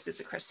 asbestos is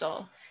a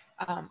crystal.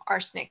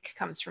 Arsenic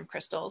comes from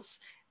crystals.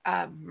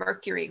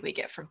 Mercury we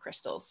get from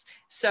crystals.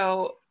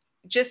 So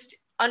just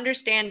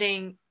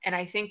understanding, and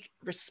I think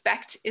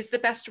respect is the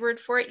best word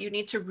for it. You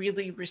need to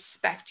really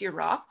respect your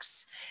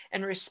rocks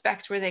and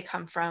respect where they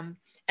come from.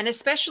 And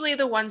especially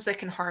the ones that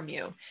can harm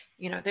you.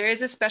 There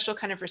is a special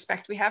kind of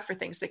respect we have for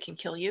things that can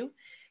kill you.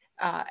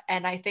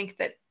 And I think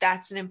that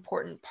that's an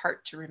important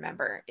part to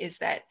remember, is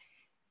that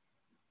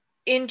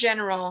in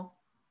general,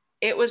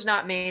 it was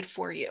not made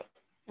for you.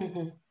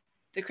 Mm-hmm.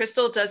 The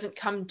crystal doesn't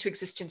come into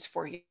existence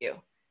for you.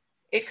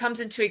 It comes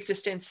into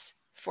existence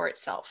for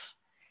itself.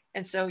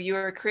 And so you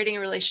are creating a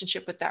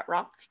relationship with that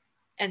rock.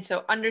 And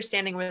so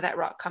understanding where that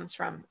rock comes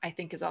from, I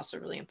think, is also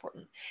really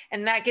important.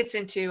 And that gets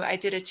into, I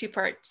did a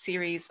 2-part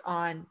series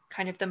on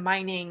kind of the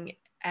mining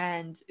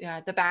and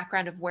the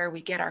background of where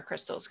we get our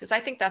crystals, because I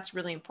think that's a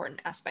really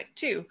important aspect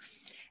too,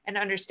 and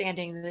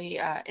understanding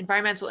the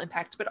environmental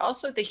impact, but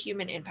also the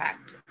human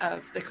impact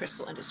of the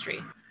crystal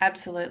industry.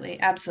 Absolutely,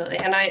 absolutely.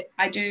 And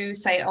I do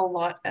say a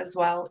lot as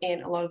well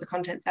in a lot of the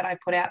content that I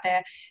put out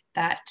there,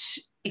 that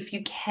if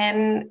you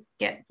can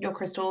get your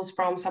crystals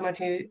from someone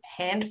who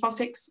hand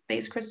phosphates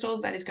these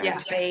crystals, that is going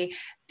to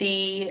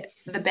be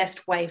the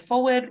best way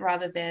forward,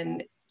 rather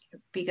than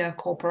bigger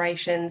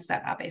corporations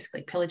that are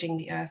basically pillaging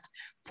the earth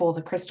for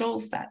the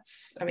crystals.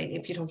 That's, I mean,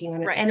 if you're talking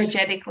on an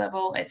energetic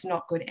level, it's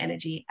not good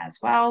energy as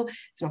well.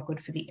 It's not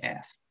good for the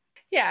earth.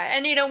 Yeah.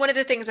 And, one of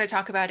the things I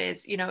talk about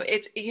is,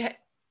 it's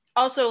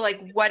also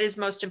like, what is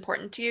most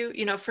important to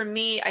you? For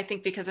me, I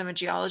think because I'm a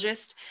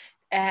geologist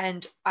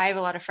and I have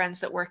a lot of friends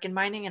that work in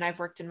mining, and I've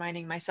worked in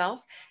mining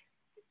myself,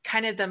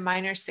 kind of the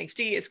miner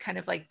safety is kind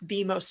of like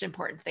the most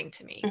important thing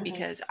to me,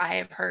 because I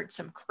have heard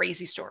some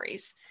crazy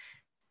stories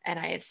and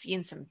I have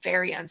seen some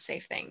very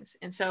unsafe things.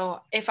 And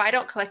so if I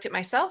don't collect it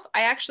myself,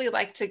 I actually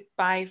like to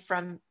buy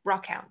from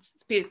rock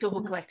hounds, people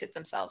who collect it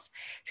themselves,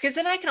 because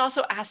then I can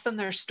also ask them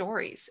their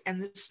stories.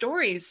 And the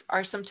stories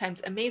are sometimes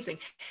amazing.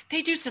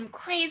 They do some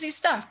crazy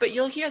stuff, but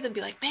you'll hear them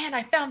be like, man,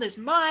 I found this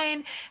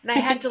mine and I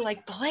had to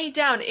like play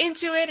down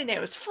into it and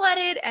it was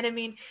flooded. And I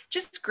mean,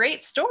 just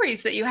great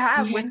stories that you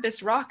have with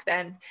this rock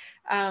then.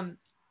 And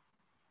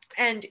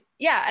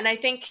I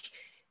think,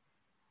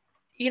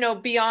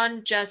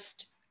 beyond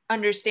just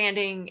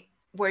understanding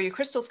where your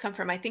crystals come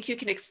from, I think you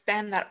can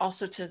expand that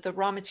also to the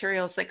raw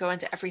materials that go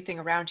into everything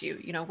around you.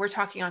 We're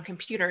talking on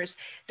computers.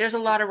 There's a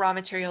lot of raw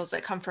materials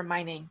that come from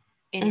mining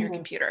in your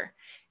computer.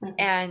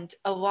 And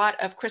a lot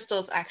of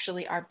crystals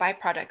actually are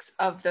byproducts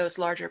of those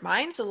larger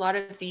mines. A lot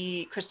of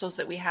the crystals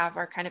that we have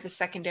are kind of a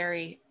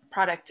secondary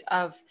product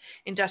of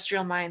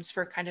industrial mines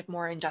for kind of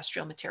more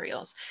industrial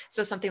materials.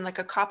 So something like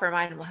a copper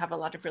mine will have a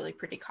lot of really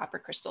pretty copper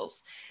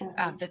crystals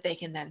that they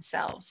can then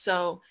sell.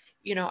 So,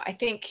 I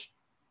think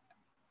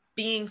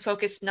being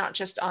focused not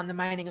just on the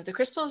mining of the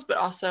crystals, but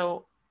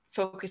also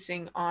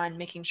focusing on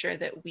making sure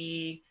that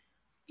we,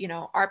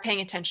 are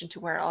paying attention to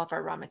where all of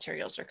our raw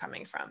materials are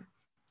coming from.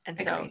 And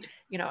so,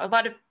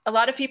 a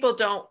lot of people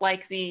don't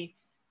like the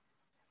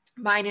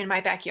mine in my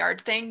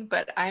backyard thing,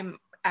 but I'm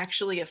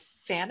actually a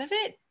fan of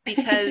it,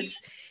 because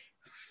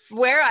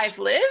where I've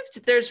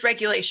lived, there's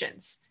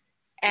regulations.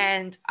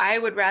 And I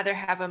would rather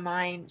have a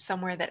mine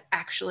somewhere that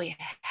actually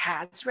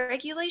has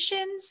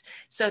regulations,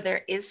 so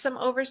there is some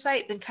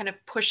oversight, than kind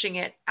of pushing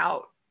it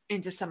out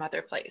into some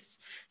other place.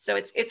 So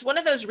it's one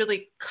of those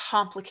really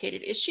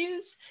complicated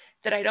issues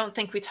that I don't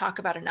think we talk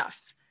about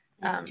enough.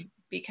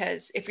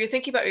 Because if you're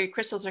thinking about where your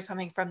crystals are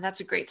coming from,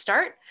 that's a great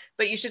start,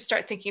 but you should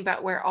start thinking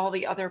about where all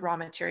the other raw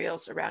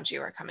materials around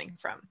you are coming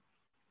from.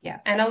 Yeah,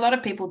 and a lot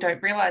of people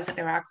don't realize that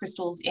there are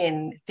crystals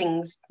in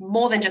things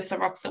more than just the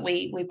rocks that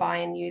we buy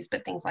and use,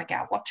 but things like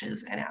our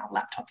watches and our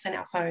laptops and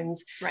our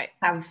phones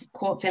have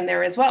quartz in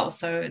there as well.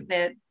 So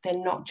they're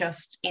not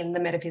just in the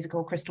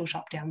metaphysical crystal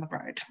shop down the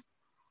road.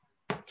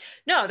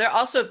 No, they're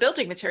also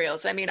building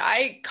materials. I mean,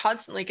 I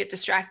constantly get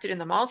distracted in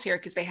the malls here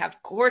because they have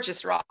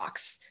gorgeous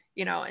rocks,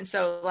 and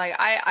so like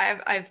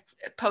I've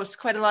post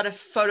quite a lot of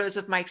photos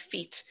of my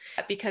feet,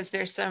 because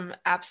there's some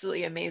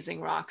absolutely amazing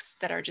rocks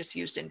that are just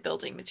used in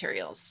building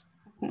materials.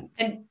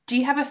 And do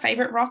you have a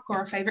favorite rock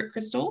or a favorite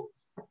crystal?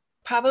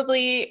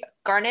 Probably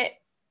garnet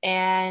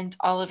and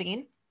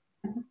olivine.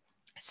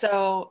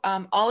 So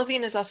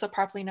olivine is also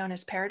properly known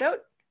as peridot.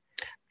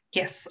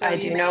 Yes, so I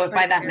do know it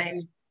by that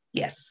name.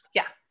 Yes.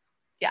 Yeah.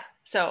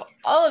 So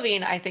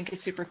olivine, I think,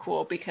 is super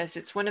cool because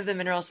it's one of the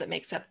minerals that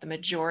makes up the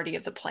majority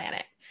of the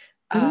planet.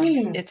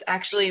 It's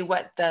actually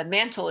what the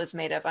mantle is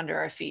made of under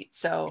our feet.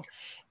 So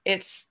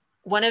it's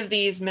one of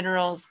these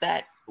minerals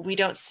that we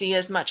don't see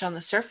as much on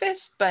the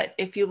surface, but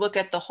if you look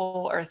at the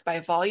whole earth by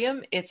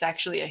volume, it's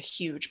actually a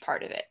huge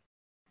part of it.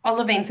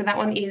 Olivine, so that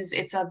one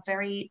it's a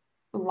very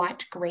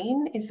light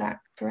green, is that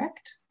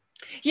correct?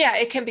 Yeah,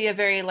 it can be a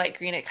very light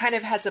green. It kind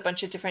of has a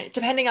bunch of different,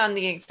 depending on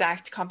the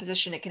exact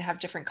composition, it can have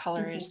different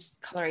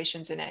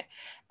colorations in it.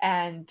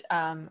 And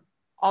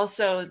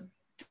also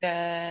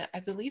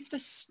I believe the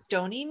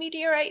stony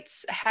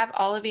meteorites have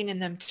olivine in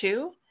them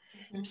too.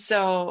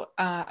 So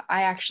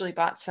I actually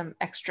bought some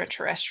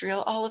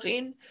extraterrestrial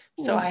olivine.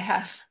 So I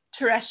have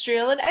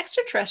terrestrial and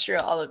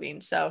extraterrestrial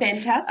olivine. So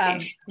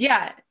fantastic.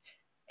 Yeah,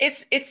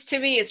 it's to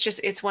me,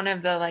 it's one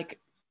of the like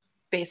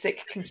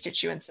basic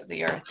constituents of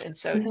the earth. And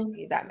so to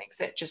me, that makes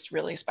it just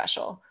really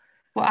special.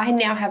 Well, I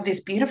now have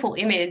this beautiful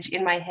image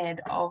in my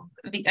head of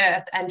the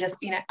earth, and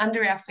just,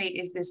 under our feet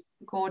is this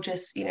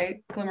gorgeous,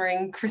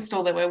 glimmering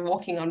crystal that we're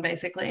walking on,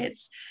 basically.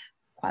 It's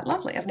quite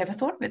lovely. I've never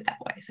thought of it that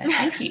way. So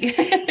thank you.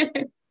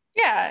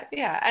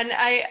 Yeah. And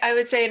I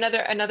would say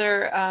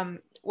another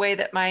way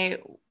that my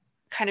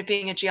kind of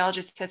being a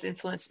geologist has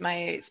influenced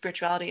my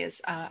spirituality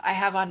is I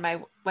have on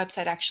my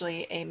website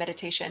actually a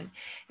meditation.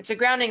 It's a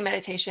grounding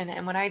meditation.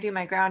 And when I do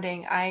my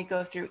grounding, I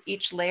go through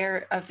each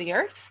layer of the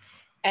earth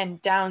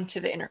and down to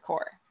the inner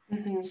core.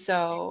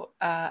 So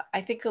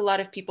I think a lot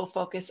of people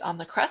focus on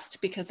the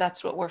crust because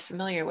that's what we're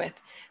familiar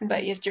with.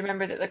 But you have to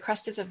remember that the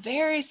crust is a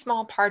very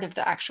small part of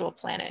the actual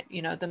planet.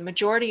 The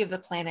majority of the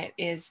planet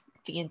is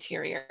the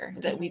interior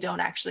that we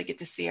don't actually get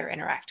to see or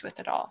interact with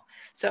at all.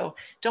 So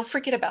don't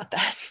forget about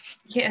that.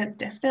 Yeah,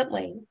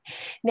 definitely.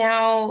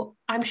 Now,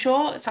 I'm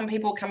sure some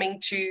people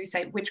coming to,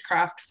 say,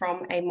 witchcraft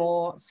from a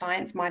more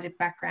science-minded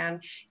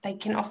background, they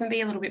can often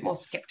be a little bit more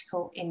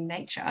skeptical in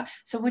nature.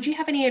 So would you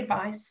have any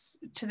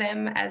advice to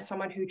them as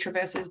someone who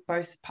traverses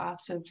both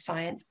paths of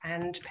science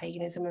and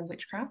paganism and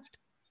witchcraft?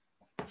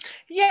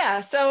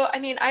 Yeah. So, I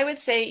mean, I would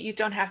say you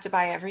don't have to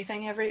buy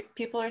everything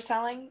people are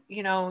selling.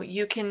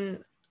 You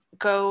can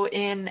go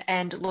in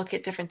and look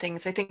at different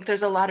things. I think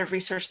there's a lot of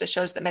research that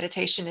shows that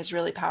meditation is a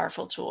really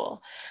powerful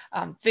tool.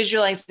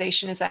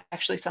 Visualization is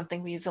actually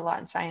something we use a lot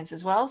in science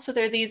as well. So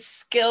there are these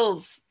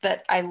skills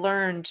that I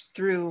learned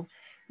through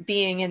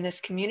being in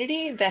this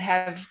community that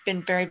have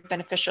been very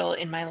beneficial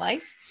in my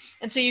life.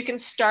 And so you can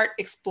start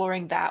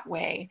exploring that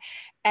way.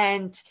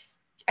 And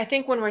I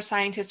think when we're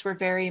scientists, we're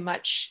very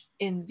much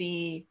in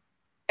the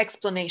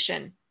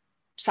explanation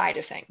side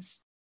of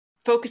things.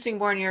 Focusing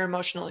more on your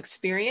emotional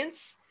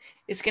experience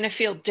is going to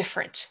feel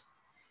different.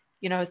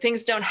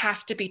 Things don't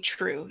have to be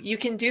true. You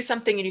can do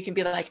something and you can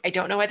be like, I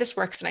don't know why this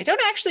works. And I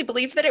don't actually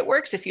believe that it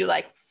works if you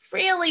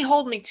really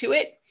hold me to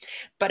it,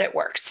 but it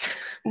works.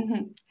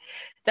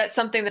 That's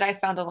something that I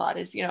found a lot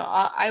is,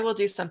 I will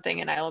do something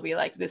and I will be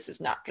like, this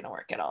is not going to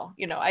work at all.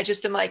 I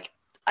just am like,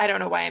 I don't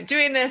know why I'm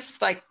doing this.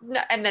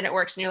 No, and then it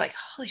works. And you're like,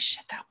 holy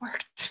shit, that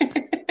worked.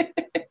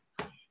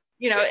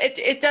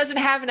 It doesn't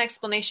have an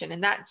explanation,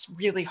 and that's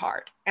really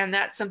hard. And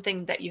that's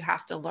something that you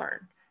have to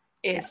learn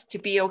is to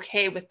be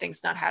okay with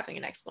things not having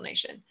an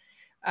explanation.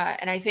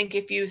 And I think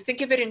if you think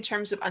of it in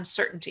terms of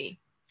uncertainty,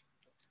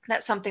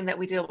 that's something that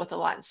we deal with a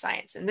lot in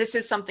science. And this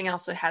is something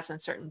else that has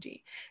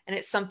uncertainty. And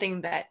it's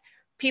something that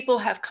people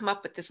have come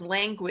up with this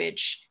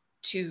language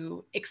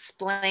to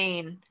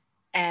explain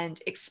and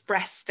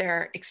express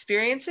their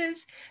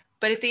experiences.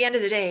 But at the end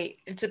of the day,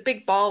 it's a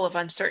big ball of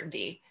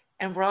uncertainty,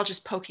 and we're all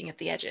just poking at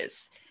the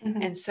edges.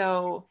 And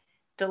so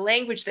the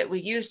language that we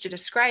use to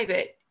describe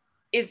it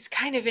is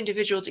kind of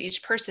individual to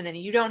each person, and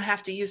you don't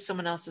have to use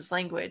someone else's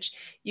language.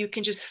 You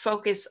can just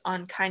focus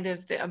on kind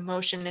of the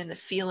emotion and the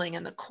feeling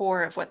and the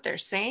core of what they're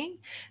saying,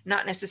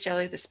 not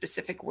necessarily the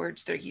specific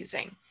words they're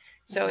using.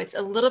 So it's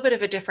a little bit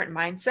of a different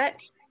mindset,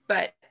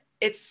 but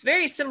it's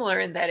very similar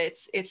in that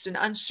it's an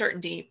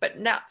uncertainty, but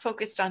not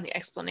focused on the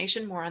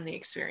explanation, more on the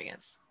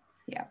experience.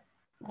 Yeah.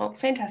 Well,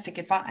 fantastic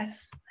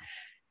advice.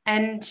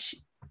 And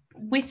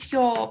with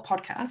your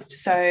podcast,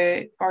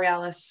 so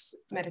Borealis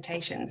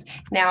Meditations,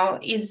 now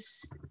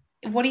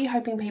what are you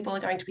hoping people are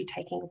going to be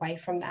taking away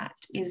from that?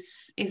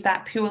 Is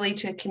that purely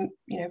to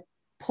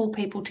pull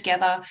people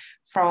together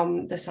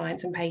from the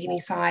science and pagan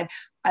side?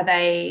 Are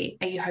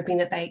you hoping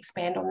that they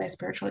expand on their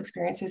spiritual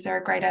experience? Is there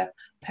a greater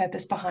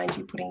purpose behind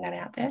you putting that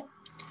out there?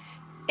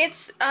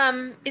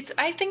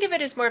 I think of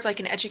it as more of like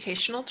an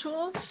educational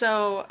tool.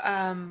 So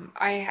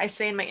I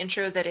say in my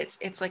intro that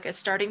it's like a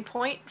starting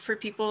point for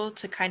people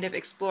to kind of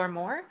explore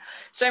more.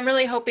 So I'm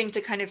really hoping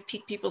to kind of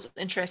pique people's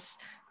interests.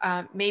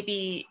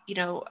 Maybe,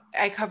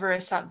 I cover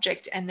a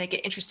subject and they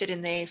get interested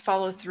and they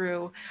follow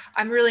through.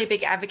 I'm really a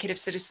big advocate of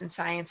citizen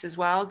science as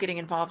well, getting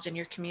involved in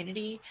your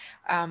community.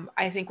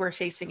 I think we're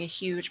facing a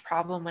huge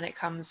problem when it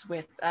comes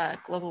with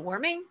global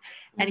warming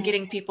and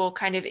getting people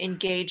kind of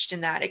engaged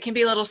in that. It can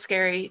be a little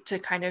scary to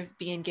kind of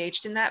be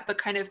engaged in that, but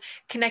kind of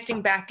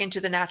connecting back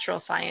into the natural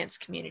science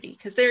community,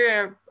 because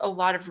there are a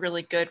lot of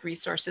really good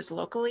resources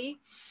locally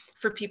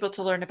for people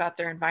to learn about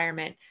their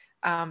environment,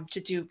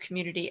 to do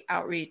community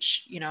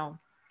outreach.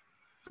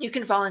 You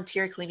can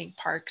volunteer cleaning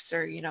parks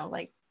or,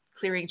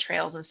 clearing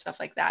trails and stuff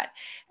like that.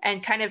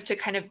 And kind of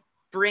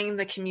bring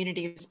the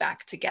communities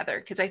back together,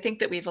 because I think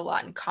that we have a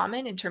lot in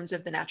common in terms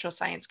of the natural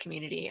science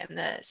community and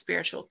the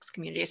spiritual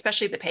community,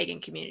 especially the pagan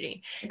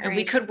community. Agreed. And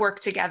we could work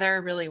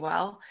together really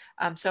well.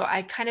 So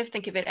I kind of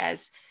think of it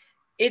as,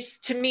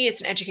 to me,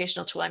 it's an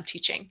educational tool I'm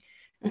teaching.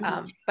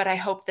 But I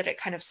hope that it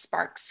kind of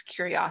sparks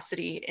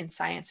curiosity in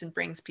science and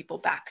brings people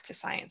back to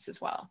science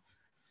as well.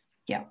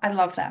 Yeah, I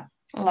love that.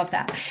 I love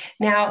that.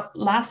 Now,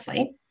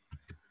 lastly,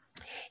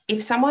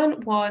 if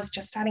someone was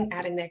just starting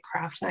out in their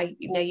craft, now,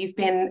 you've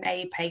been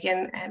a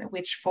pagan and a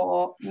witch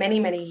for many,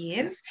 many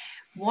years,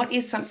 what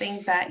is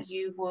something that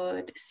you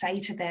would say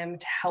to them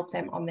to help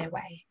them on their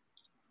way?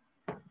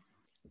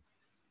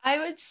 I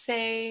would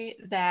say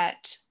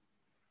that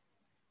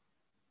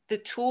the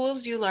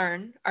tools you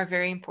learn are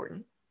very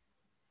important,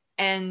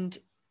 and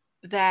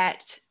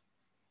that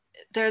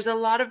there's a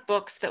lot of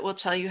books that will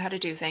tell you how to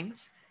do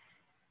things.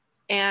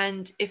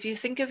 And if you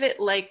think of it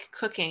like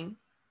cooking,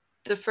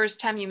 the first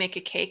time you make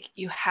a cake,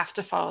 you have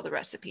to follow the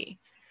recipe.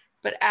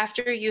 But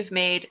after you've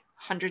made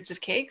hundreds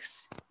of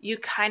cakes, you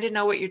kind of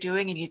know what you're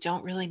doing and you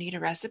don't really need a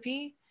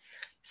recipe.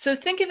 So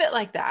think of it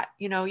like that.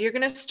 You're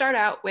going to start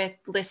out with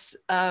lists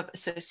of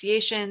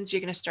associations. You're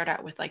going to start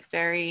out with like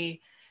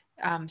very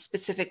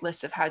specific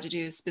lists of how to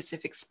do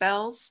specific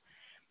spells.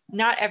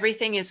 Not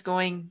everything is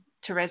going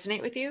to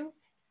resonate with you.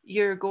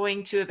 You're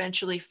going to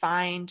eventually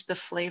find the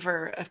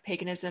flavor of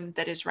paganism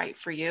that is right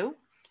for you,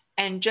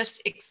 and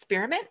just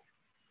experiment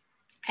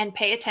and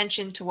pay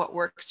attention to what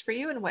works for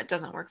you and what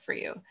doesn't work for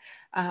you.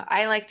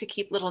 I like to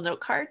keep little note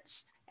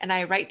cards, and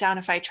I write down,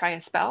 if I try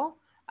a spell,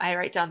 I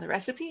write down the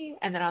recipe,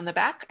 and then on the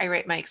back, I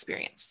write my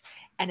experience.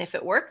 And if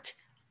it worked,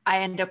 I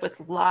end up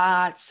with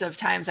lots of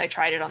times I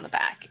tried it on the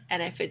back.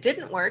 And if it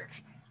didn't work,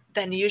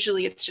 then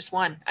usually it's just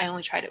one. I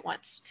only tried it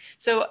once.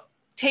 So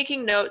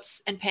taking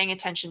notes and paying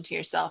attention to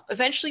yourself,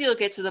 eventually you'll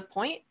get to the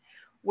point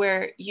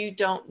where you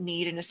don't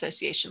need an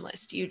association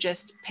list. You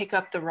just pick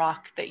up the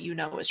rock that you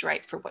know is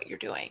right for what you're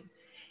doing.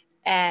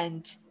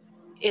 And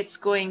it's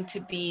going to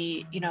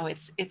be,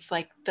 it's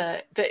like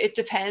it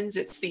depends.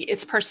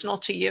 It's personal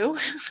to you.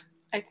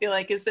 I feel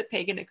like is the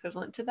pagan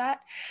equivalent to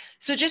that.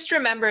 So just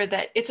remember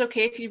that it's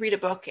okay if you read a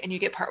book and you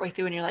get partway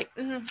through and you're like,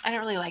 I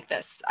don't really like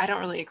this. I don't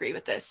really agree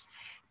with this.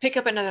 Pick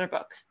up another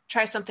book,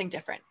 try something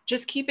different.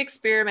 Just keep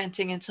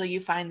experimenting until you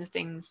find the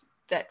things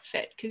that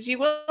fit, because you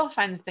will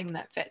find the thing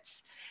that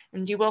fits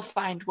and you will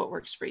find what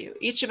works for you.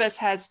 Each of us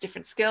has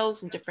different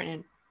skills and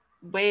different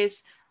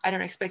ways. I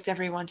don't expect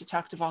everyone to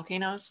talk to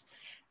volcanoes.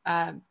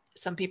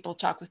 Some people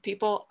talk with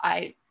people.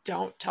 I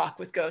don't talk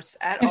with ghosts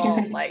at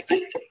all. Like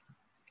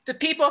the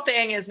people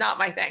thing is not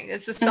my thing.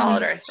 It's the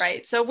solid earth,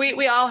 right? So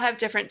we all have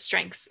different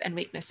strengths and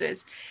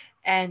weaknesses,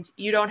 and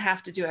you don't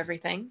have to do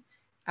everything.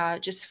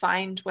 Just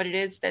find what it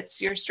is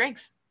that's your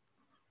strength.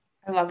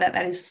 I love that.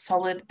 That is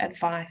solid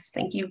advice.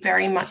 Thank you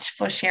very much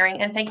for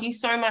sharing. And thank you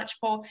so much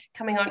for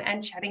coming on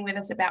and chatting with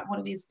us about what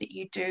it is that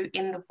you do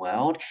in the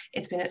world.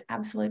 It's been an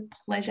absolute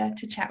pleasure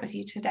to chat with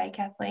you today,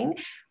 Kathleen.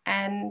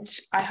 And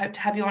I hope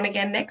to have you on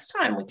again next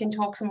time. We can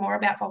talk some more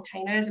about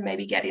volcanoes and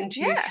maybe get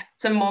into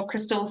some more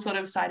crystal sort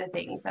of side of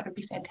things. That would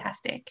be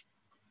fantastic.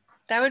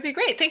 That would be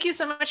great. Thank you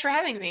so much for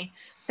having me.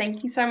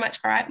 Thank you so much.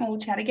 All right. And we'll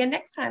chat again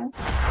next time.